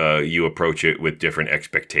Shadow, you approach it with different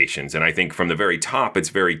expectations. And I think from the very top, it's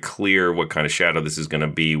very clear what kind of Shadow this is going to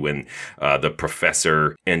be when the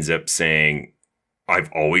professor ends up saying,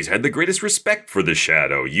 I've always had the greatest respect for the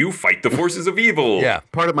Shadow. You fight the forces of evil. Yeah.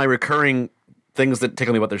 Part of my recurring things that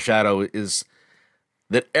tickle me about the Shadow is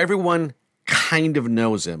that everyone kind of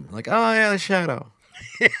knows him. Like, oh, yeah, the Shadow.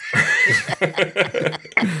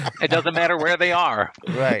 It doesn't matter where they are.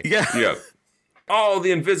 Right. Yeah. Oh,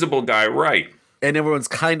 the invisible guy, right. And everyone's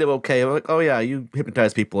kind of okay. Like, oh, yeah, you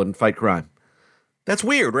hypnotize people and fight crime. That's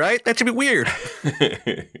weird, right? That should be weird.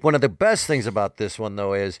 One of the best things about this one,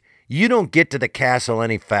 though, is you don't get to the castle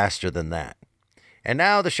any faster than that. And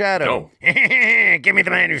now the Shadow. No. Give me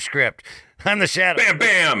the manuscript. I'm the Shadow. Bam,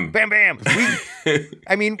 bam. Bam, bam.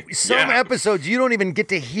 I mean, some episodes, you don't even get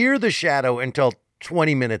to hear the Shadow until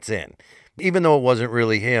 20 minutes in. Even though it wasn't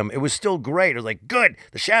really him, it was still great. It was like, good,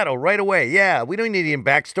 the Shadow right away. Yeah, we don't need any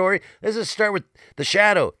backstory. Let's just start with the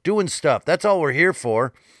Shadow doing stuff. That's all we're here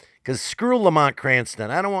for. Because screw Lamont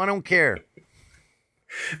Cranston. I don't care.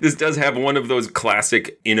 This does have one of those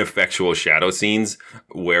classic ineffectual Shadow scenes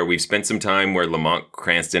where we've spent some time where Lamont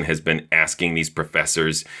Cranston has been asking these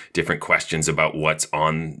professors different questions about what's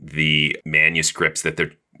on the manuscripts that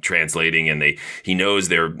they're translating, and he knows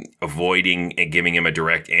they're avoiding and giving him a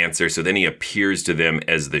direct answer. So then he appears to them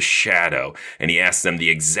as the Shadow, and he asks them the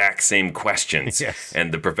exact same questions. Yes.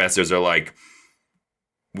 And the professors are like,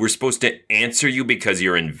 we're supposed to answer you because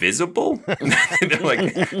you're invisible? They're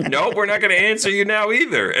like, no, we're not going to answer you now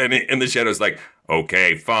either. And the Shadow's like,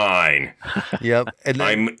 okay, fine. Yep. And then,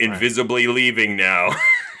 I'm invisibly leaving now.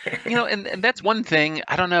 And that's one thing.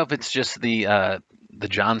 I don't know if it's just the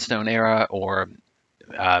Johnstone era or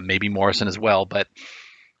maybe Morrison as well, but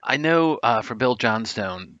I know for Bill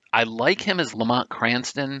Johnstone, I like him as Lamont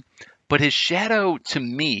Cranston, but his Shadow, to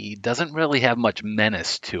me, doesn't really have much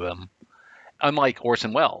menace to him. Unlike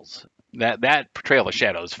Orson Welles, that portrayal of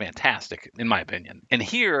Shadow is fantastic, in my opinion. And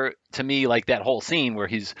here, to me, like that whole scene where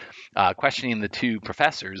he's questioning the two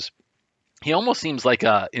professors, he almost seems like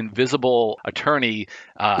an invisible attorney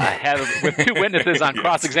with two witnesses on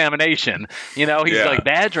cross-examination. He's like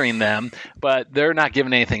badgering them, but they're not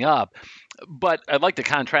giving anything up. But I'd like to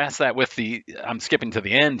contrast that with I'm skipping to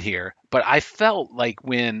the end here, but I felt like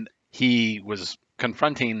when he was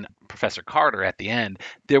confronting Professor Carter at the end,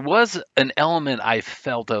 there was an element I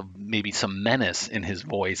felt of maybe some menace in his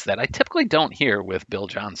voice that I typically don't hear with Bill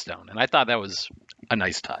Johnstone. And I thought that was a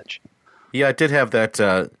nice touch. Yeah, it did have that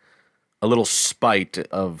a little spite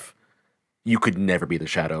of you could never be the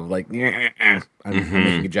Shadow. Like, I'm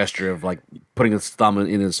making a gesture of like putting his thumb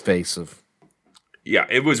in his face of. Yeah,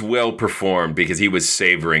 it was well performed because he was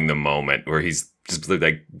savoring the moment where he's just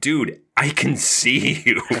like, dude, I can see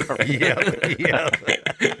you. Yeah.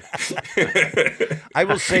 I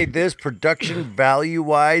will say this, production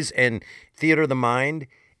value-wise and Theater of the Mind,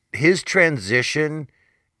 his transition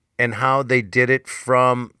and how they did it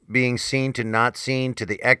from being seen to not seen to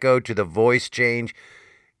the echo to the voice change,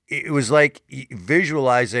 it was like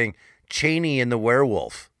visualizing Chaney and the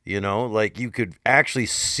werewolf. Like you could actually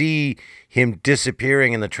see him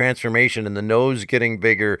disappearing and the transformation and the nose getting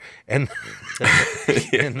bigger and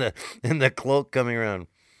the cloak coming around.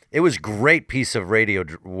 It was a great piece of radio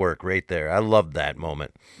work right there. I loved that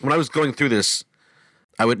moment. When I was going through this,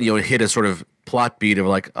 I would hit a sort of plot beat of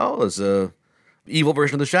like, oh, there's a evil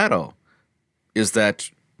version of the Shadow. Is that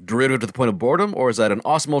derivative to the point of boredom, or is that an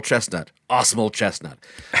awesome old chestnut? Awesome old chestnut.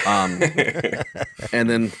 And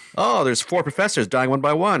then, oh, there's 4 professors dying one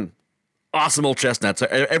by one. Awesome old chestnut. So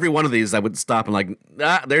every one of these I would stop and like,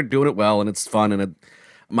 they're doing it well and it's fun. And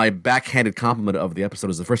my backhanded compliment of the episode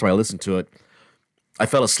is the first time I listened to it, I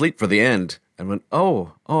fell asleep for the end and went,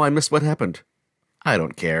 oh, I missed what happened. I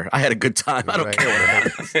don't care. I had a good time. I don't care what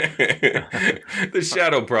happens. The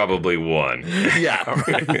shadow probably won. Yeah.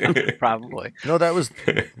 Probably. No, that was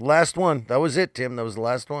last one. That was it, Tim. That was the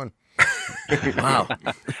last one. Wow.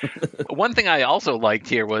 One thing I also liked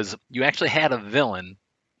here was you actually had a villain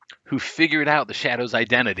who figured out the Shadow's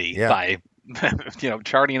identity by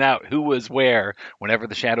charting out who was where whenever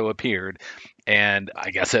the Shadow appeared. And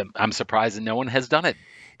I guess I'm surprised that no one has done it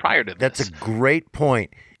prior to this. That's a great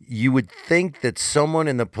point. You would think that someone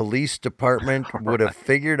in the police department would have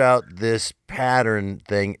figured out this pattern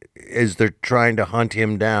thing as they're trying to hunt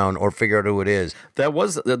him down or figure out who it is. That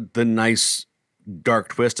was the nice dark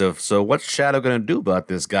twist of, so what's Shadow going to do about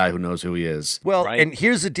this guy who knows who he is? Well, and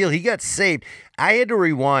here's the deal. He got saved. I had to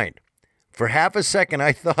rewind. For half a second,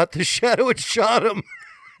 I thought the Shadow had shot him.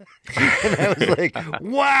 And I was like,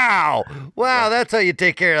 wow, that's how you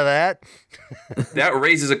take care of that. That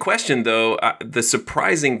raises a question, though. The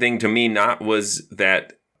surprising thing to me not was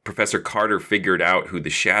that Professor Carter figured out who the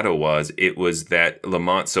Shadow was. It was that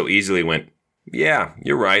Lamont so easily went, yeah,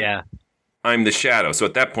 you're right. Yeah. I'm the Shadow. So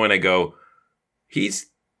at that point I go, he's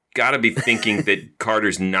got to be thinking that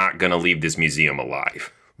Carter's not going to leave this museum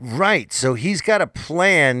alive. Right. So he's got a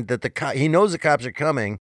plan that he knows the cops are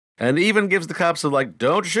coming. And even gives the cops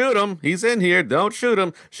don't shoot him. He's in here. Don't shoot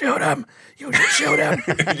him. Shoot him. You should shoot him.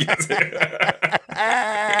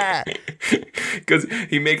 Because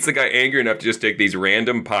he makes the guy angry enough to just take these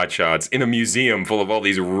random pot shots in a museum full of all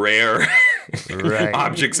these rare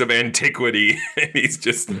objects of antiquity. And he's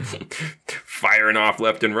just firing off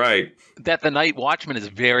left and right. That the Night Watchman is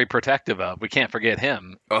very protective of. We can't forget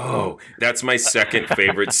him. Oh, that's my second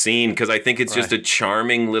favorite scene because I think it's just a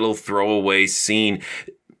charming little throwaway scene.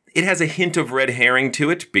 It has a hint of red herring to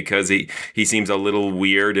it because he seems a little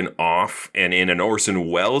weird and off. And in an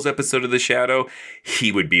Orson Welles episode of The Shadow,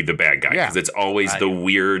 he would be the bad guy because it's always the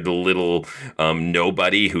weird little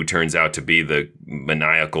nobody who turns out to be the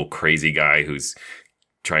maniacal crazy guy who's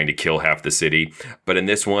trying to kill half the city. But in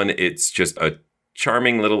this one, it's just a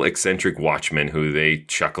charming little eccentric watchman who they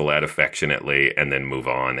chuckle at affectionately and then move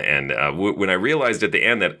on. And when I realized at the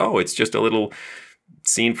end that, it's just a little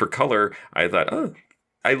scene for color, I thought,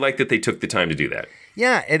 I like that they took the time to do that.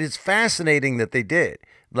 Yeah, and it's fascinating that they did.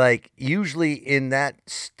 Like, usually in that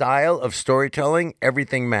style of storytelling,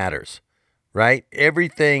 everything matters, right?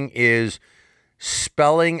 Everything is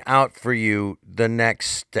spelling out for you the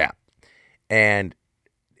next step. And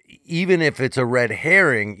even if it's a red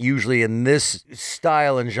herring, usually in this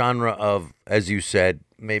style and genre of, as you said,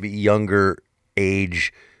 maybe younger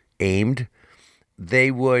age aimed,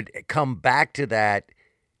 they would come back to that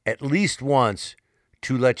at least once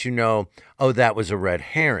to let you know, that was a red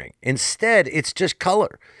herring. Instead, it's just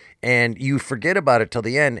color. And you forget about it till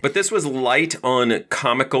the end. But this was light on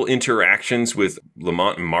comical interactions with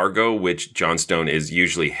Lamont and Margot, which Johnstone is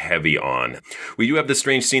usually heavy on. We do have the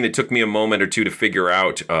strange scene that took me a moment or two to figure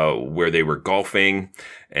out where they were golfing.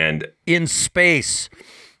 And in space.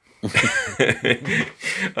 But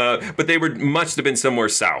they must have been somewhere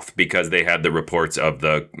south because they had the reports of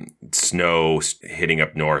the snow hitting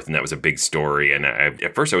up north, and that was a big story. And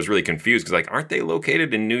at first I was really confused because, aren't they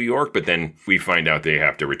located in New York? But then we find out they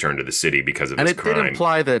have to return to the city because of this crime. And it did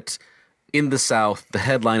imply that in the south, the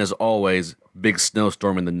headline is always big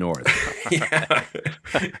snowstorm in the north. Yeah.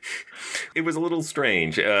 It was a little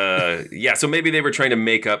strange. So maybe they were trying to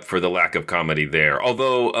make up for the lack of comedy there.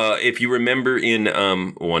 Although, if you remember in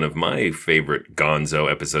one of my favorite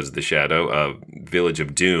Gonzo episodes of The Shadow, Village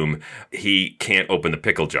of Doom, he can't open the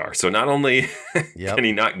pickle jar. So not only can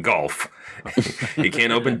he not golf, he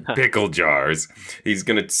can't open pickle jars. He's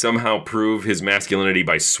going to somehow prove his masculinity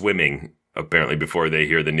by swimming, apparently, before they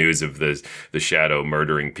hear the news of the Shadow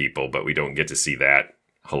murdering people. But we don't get to see that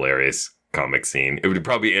hilarious comic scene. It would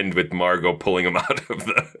probably end with Margot pulling him out of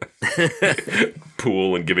the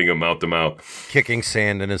pool and giving him mouth-to-mouth. Kicking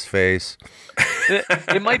sand in his face.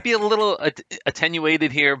 It might be a little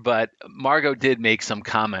attenuated here, but Margot did make some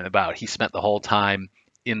comment about he spent the whole time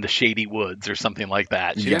in the shady woods or something like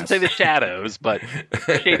that. She didn't say the shadows, but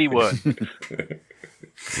shady woods.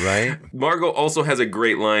 Right. Margot also has a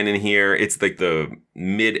great line in here. It's like the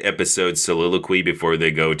mid-episode soliloquy before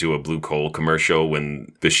they go to a Blue Coal commercial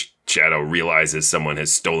when the Shadow realizes someone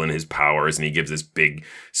has stolen his powers, and he gives this big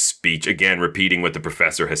speech, again repeating what the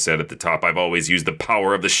professor has said at the top. I've always used the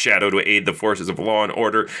power of the Shadow to aid the forces of law and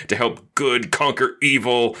order, to help good conquer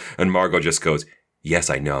evil. And Margot just goes,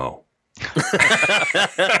 yes, I know.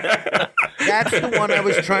 That's the one I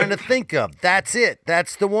was trying to think of. That's it.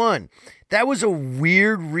 That's the one. That was a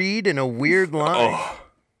weird read and a weird line. Oh,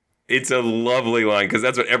 it's a lovely line because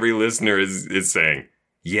that's what every listener is saying.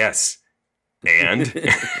 Yes. And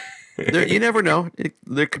You never know.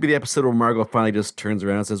 There could be the episode where Margot finally just turns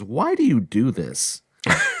around and says, "Why do you do this?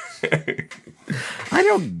 I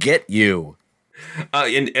don't get you."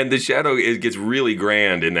 And the shadow gets really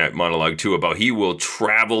grand in that monologue too, about he will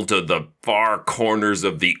travel to the far corners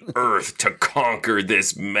of the earth to conquer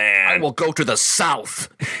this man. I will go to the south,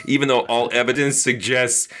 even though all evidence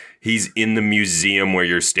suggests he's in the museum where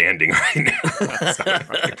you're standing right now. So,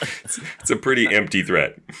 it's a pretty empty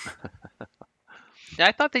threat. Yeah,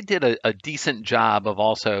 I thought they did a decent job of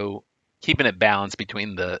also keeping it balanced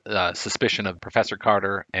between the suspicion of Professor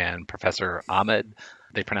Carter and Professor Ahmed.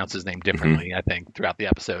 They pronounce his name differently, I think, throughout the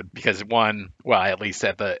episode. Because at least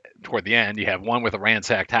toward the end, you have one with a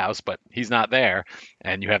ransacked house, but he's not there.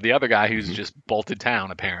 And you have the other guy who's just bolted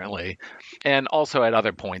town, apparently. And also at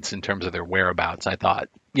other points in terms of their whereabouts, I thought,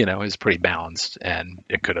 is pretty balanced. And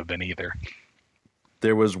it could have been either.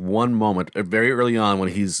 There was one moment very early on when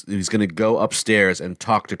he's going to go upstairs and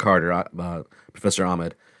talk to Carter, Professor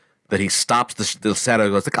Ahmed, that he stops the shadow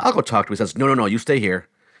and goes, "I'll go talk to him." He says, No, you stay here.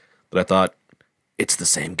 But I thought, it's the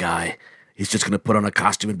same guy. He's just going to put on a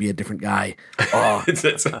costume and be a different guy. Oh.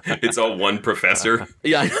 It's all one professor.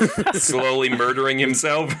 Yeah. Slowly murdering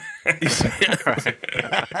himself.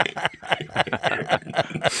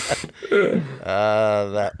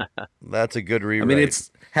 That's a good rewrite. I mean,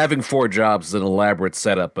 it's having 4 jobs is an elaborate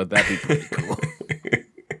setup, but that'd be pretty cool.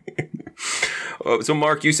 So,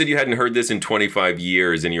 Mark, you said you hadn't heard this in 25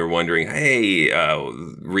 years, and you were wondering, hey,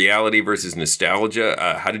 reality versus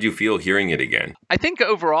nostalgia. How did you feel hearing it again? I think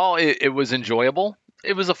overall it was enjoyable.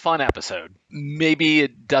 It was a fun episode. Maybe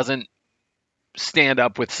it doesn't stand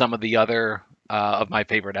up with some of the other of my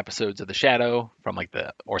favorite episodes of The Shadow from like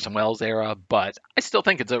the Orson Welles era, but I still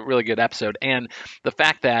think it's a really good episode. And the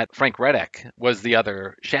fact that Frank Reddick was the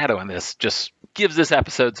other Shadow in this just gives this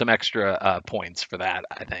episode some extra points for that,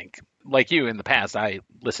 I think. Like you in the past, I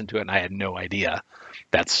listened to it and I had no idea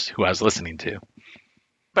that's who I was listening to.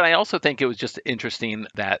 But I also think it was just interesting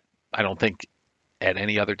that I don't think at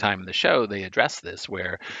any other time in the show they address this,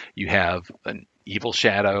 where you have an evil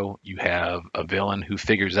Shadow, you have a villain who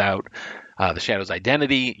figures out the Shadow's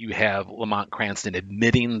identity, you have Lamont Cranston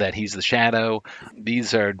admitting that he's the Shadow.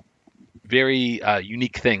 These are very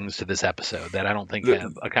unique things to this episode that I don't think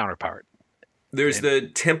have a counterpart. There's the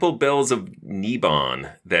Temple Bells of Nebon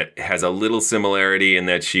that has a little similarity in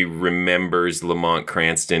that she remembers Lamont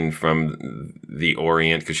Cranston from the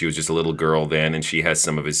Orient because she was just a little girl then, and she has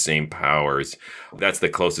some of his same powers. That's the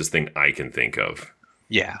closest thing I can think of.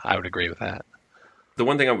 Yeah, I would agree with that. The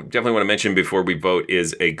one thing I definitely want to mention before we vote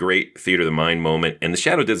is a great Theater of the Mind moment. And The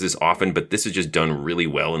Shadow does this often, but this is just done really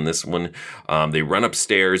well in this one. They run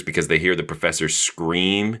upstairs because they hear the professor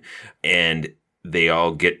scream, and they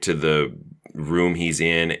all get to the room he's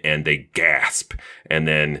in and they gasp, and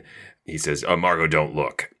then he says, "Oh, Margot, don't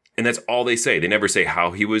look." And that's all they say. They never say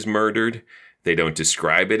how he was murdered. They don't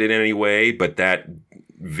describe it in any way, but that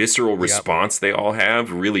visceral response they all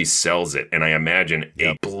have really sells it. And I imagine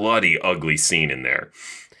a bloody ugly scene in there.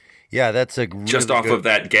 Yeah, that's a really just off of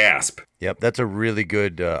that gasp. Yep, that's a really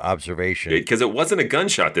good observation. Because it wasn't a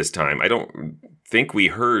gunshot this time. I don't think we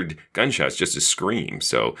heard gunshots, just a scream.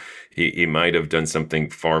 So he might have done something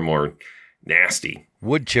far more nasty.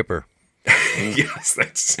 Wood chipper. Yes,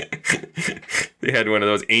 they had one of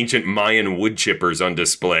those ancient Mayan wood chippers on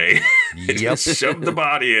display. Just shoved the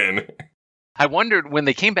body in. I wondered when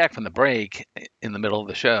they came back from the break in the middle of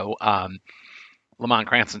the show, Lamont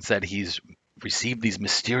Cranston said he's received these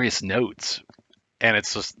mysterious notes. And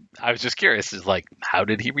it's just, I was just curious, is like, how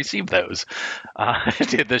did he receive those?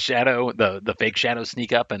 Did the Shadow, the fake Shadow,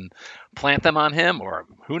 sneak up and plant them on him, or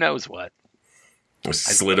who knows what?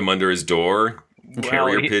 Slid him under his door,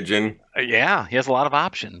 carrier pigeon. Yeah, he has a lot of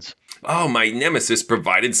options. Oh, my nemesis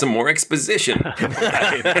provided some more exposition.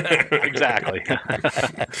 Exactly.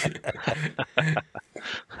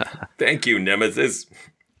 Thank you, nemesis.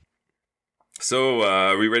 So,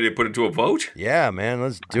 are we ready to put it to a vote? Yeah, man,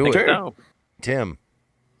 let's do it. So. Tim.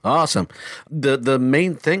 Awesome. The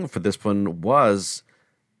main thing for this one was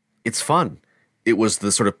it's fun. It was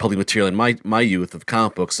the sort of public material in my youth of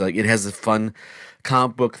comic books. Like, it has a fun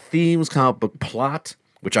comic book themes, comic book plot,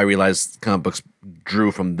 which I realized comic books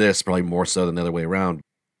drew from this probably more so than the other way around.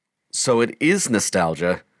 So it is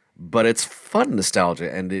nostalgia, but it's fun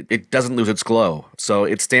nostalgia, and it doesn't lose its glow. So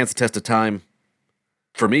it stands the test of time.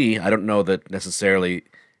 For me, I don't know that necessarily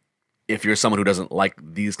if you're someone who doesn't like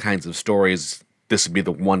these kinds of stories, this would be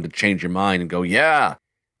the one to change your mind and go, yeah.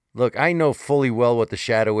 Look, I know fully well what The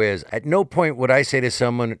Shadow is. At no point would I say to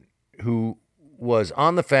someone who was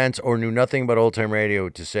on the fence or knew nothing about old-time radio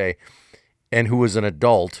to say, and who was an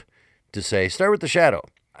adult, to say, start with The Shadow.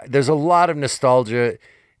 There's a lot of nostalgia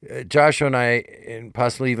Joshua and I, and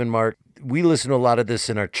possibly even Mark, we listened to a lot of this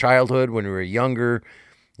in our childhood when we were younger.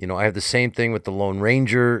 You know, I have the same thing with the Lone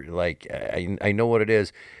Ranger. Like, I know what it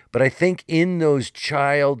is. But I think in those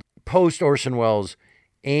post Orson Welles,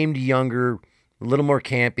 aimed younger, a little more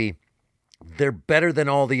campy, they're better than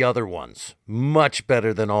all the other ones. Much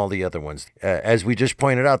better than all the other ones. As we just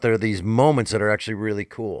pointed out, there are these moments that are actually really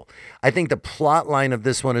cool. I think the plot line of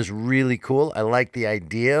this one is really cool. I like the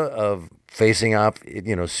idea of facing off,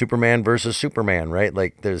 you know, Superman versus Superman, right?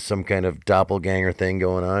 Like there's some kind of doppelganger thing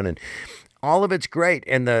going on, and all of it's great.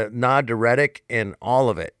 And the nod to Reddick and all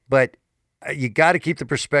of it. But you got to keep the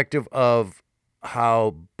perspective of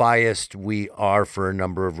how biased we are for a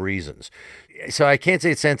number of reasons. So I can't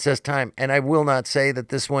say it stands test time, and I will not say that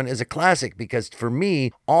this one is a classic, because for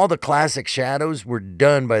me, all the classic Shadows were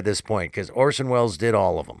done by this point, because Orson Welles did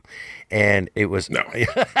all of them. And it was... No.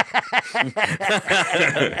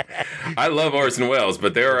 I love Orson Welles,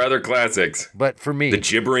 but there are other classics. But for me... The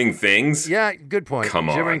Gibbering Things? Yeah, good point. Come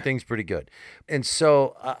on. Gibbering Things pretty good. And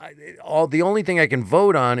so the only thing I can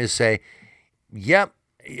vote on is say, yep,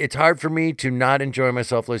 it's hard for me to not enjoy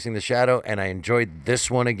myself listening to Shadow, and I enjoyed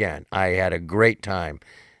this one again. I had a great time.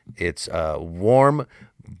 It's a warm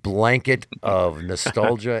blanket of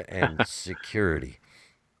nostalgia and security.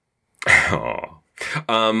 Oh.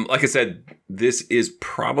 Like I said, this is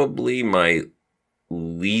probably my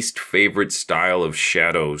least favorite style of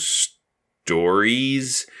Shadow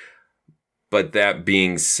stories. But that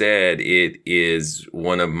being said, it is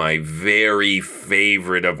one of my very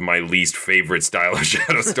favorite of my least favorite style of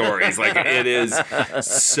Shadow stories. Like, it is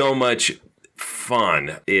so much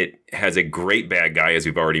fun. It has a great bad guy, as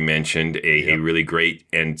we've already mentioned, a really great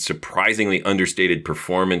and surprisingly understated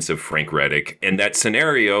performance of Frank Reddick. And that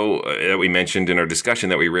scenario that we mentioned in our discussion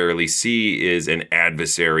that we rarely see is an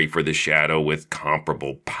adversary for the Shadow with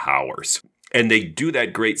comparable powers. And they do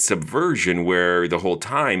that great subversion where the whole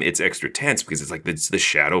time it's extra tense because it's the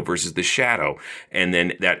Shadow versus the Shadow. And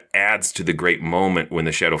then that adds to the great moment when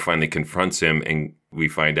the Shadow finally confronts him and we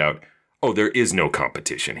find out, oh, there is no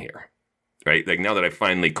competition here. Right? Like, now that I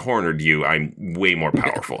finally cornered you, I'm way more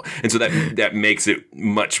powerful. And so that makes it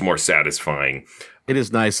much more satisfying. It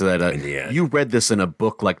is nice that you read this in a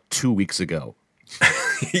book like 2 weeks ago.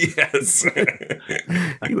 Yes.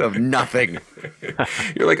 You have nothing.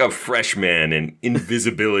 You're like a freshman in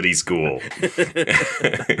invisibility school.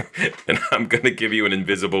 And I'm going to give you an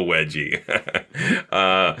invisible wedgie.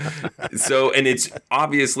 And it's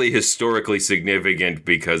obviously historically significant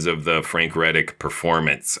because of the Frank Reddick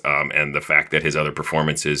performance and the fact that his other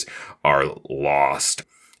performances are lost.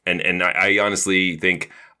 And I honestly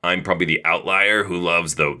think I'm probably the outlier who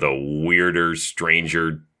loves the weirder,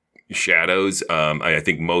 stranger Shadows. I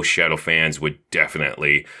think most Shadow fans would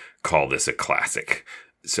definitely call this a classic.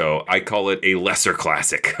 So I call it a lesser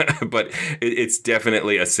classic, but it's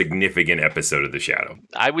definitely a significant episode of The Shadow.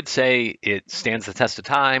 I would say it stands the test of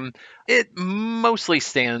time. It mostly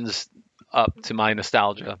stands up to my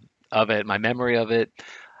nostalgia of it, my memory of it.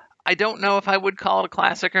 I don't know if I would call it a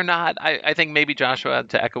classic or not. I think maybe, Joshua,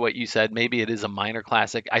 to echo what you said, maybe it is a minor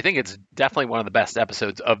classic. I think it's definitely one of the best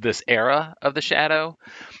episodes of this era of The Shadow.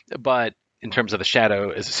 But in terms of The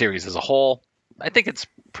Shadow as a series as a whole, I think it's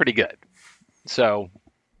pretty good. So,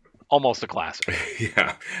 almost a classic.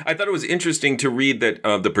 Yeah. I thought it was interesting to read that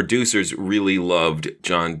the producers really loved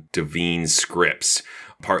John Devine's scripts,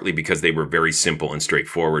 partly because they were very simple and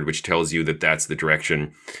straightforward, which tells you that that's the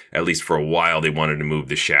direction, at least for a while, they wanted to move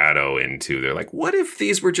The Shadow into. They're like, what if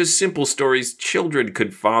these were just simple stories children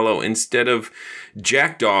could follow instead of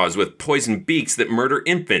jackdaws with poison beaks that murder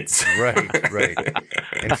infants? Right.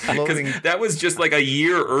 And floating... Because that was just like a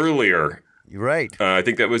year earlier. Right. I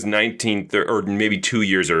think that was 1930, or maybe 2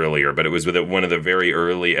 years earlier, but it was with one of the very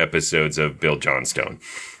early episodes of Bill Johnstone.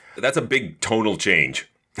 That's a big tonal change.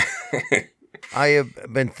 I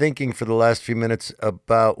have been thinking for the last few minutes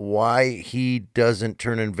about why he doesn't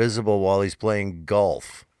turn invisible while he's playing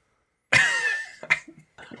golf.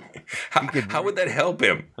 How would that help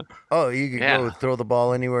him? Oh, you could go throw the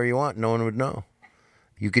ball anywhere you want. No one would know.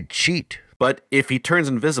 You could cheat. But if he turns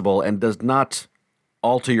invisible and does not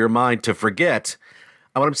alter your mind to forget,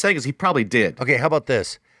 what I'm saying is he probably did. Okay, how about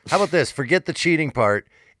this? Forget the cheating part.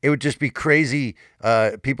 It would just be crazy.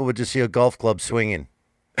 People would just see a golf club swinging.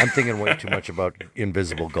 I'm thinking way too much about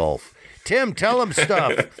invisible golf. Tim, tell him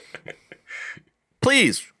stuff.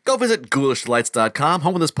 Please go visit ghoulishlights.com,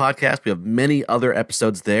 home of this podcast. We have many other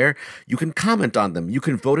episodes there. You can comment on them. You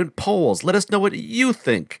can vote in polls. Let us know what you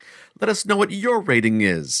think. Let us know what your rating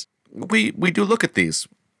is. We do look at these.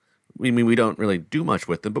 We don't really do much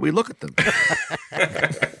with them, but we look at them.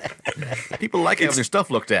 People like having their stuff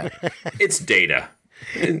looked at. It's data.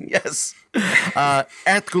 Yes.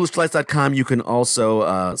 At ghoulishdelights.com, you can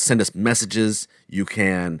also send us messages. You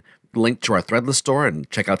can link to our Threadless store and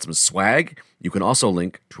check out some swag. You can also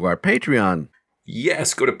link to our Patreon.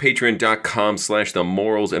 Yes, go to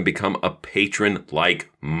patreon.com/themorals and become a patron like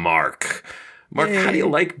Mark. Mark, how do you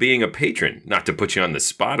like being a patron? Not to put you on the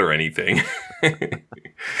spot or anything.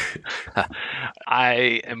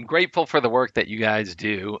 I am grateful for the work that you guys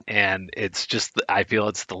do, and it's just, I feel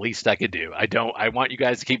it's the least I could do. I want you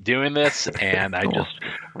guys to keep doing this, and I just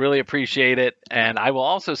really appreciate it. And I will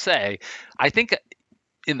also say, I think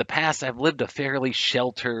in the past, I've lived a fairly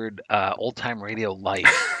sheltered old-time radio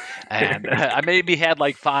life. And I maybe had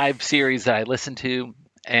like 5 series that I listened to,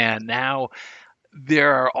 and now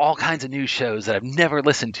there are all kinds of new shows that I've never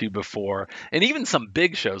listened to before, and even some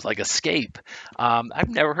big shows like Escape. I've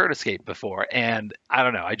never heard Escape before, and I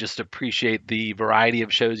don't know. I just appreciate the variety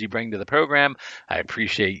of shows you bring to the program. I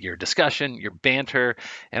appreciate your discussion, your banter,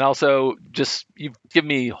 and also just you've given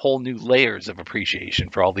me whole new layers of appreciation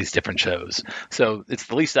for all these different shows. So it's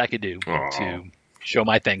the least I could do to show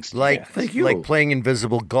my thanks. Thank you. Like playing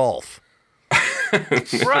invisible golf.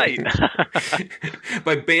 Right.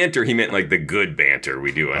 By banter, he meant like the good banter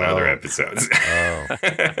we do on other episodes.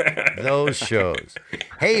 Those shows.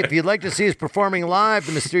 Hey, if you'd like to see us performing live,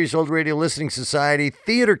 the Mysterious Old Radio Listening Society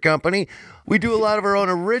Theater Company, we do a lot of our own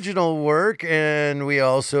original work, and we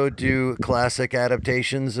also do classic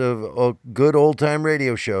adaptations of good old-time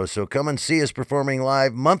radio shows. So come and see us performing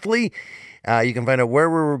live monthly. You can find out where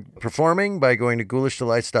we're performing by going to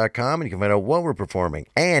ghoulishdelights.com, and you can find out what we're performing.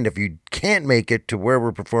 And if you can't make it to where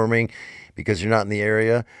we're performing because you're not in the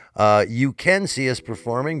area, you can see us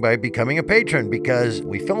performing by becoming a patron, because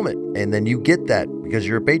we film it, and then you get that because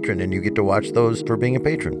you're a patron, and you get to watch those for being a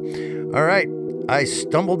patron. All right. I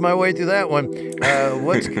stumbled my way through that one.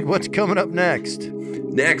 What's coming up next?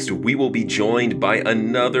 Next, we will be joined by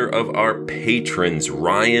another of our patrons.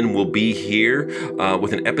 Ryan will be here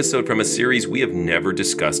with an episode from a series we have never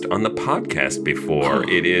discussed on the podcast before.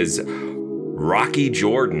 It is Rocky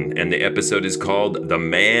Jordan, and the episode is called The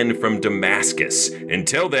Man from Damascus.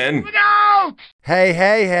 Until then...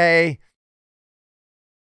 Hey.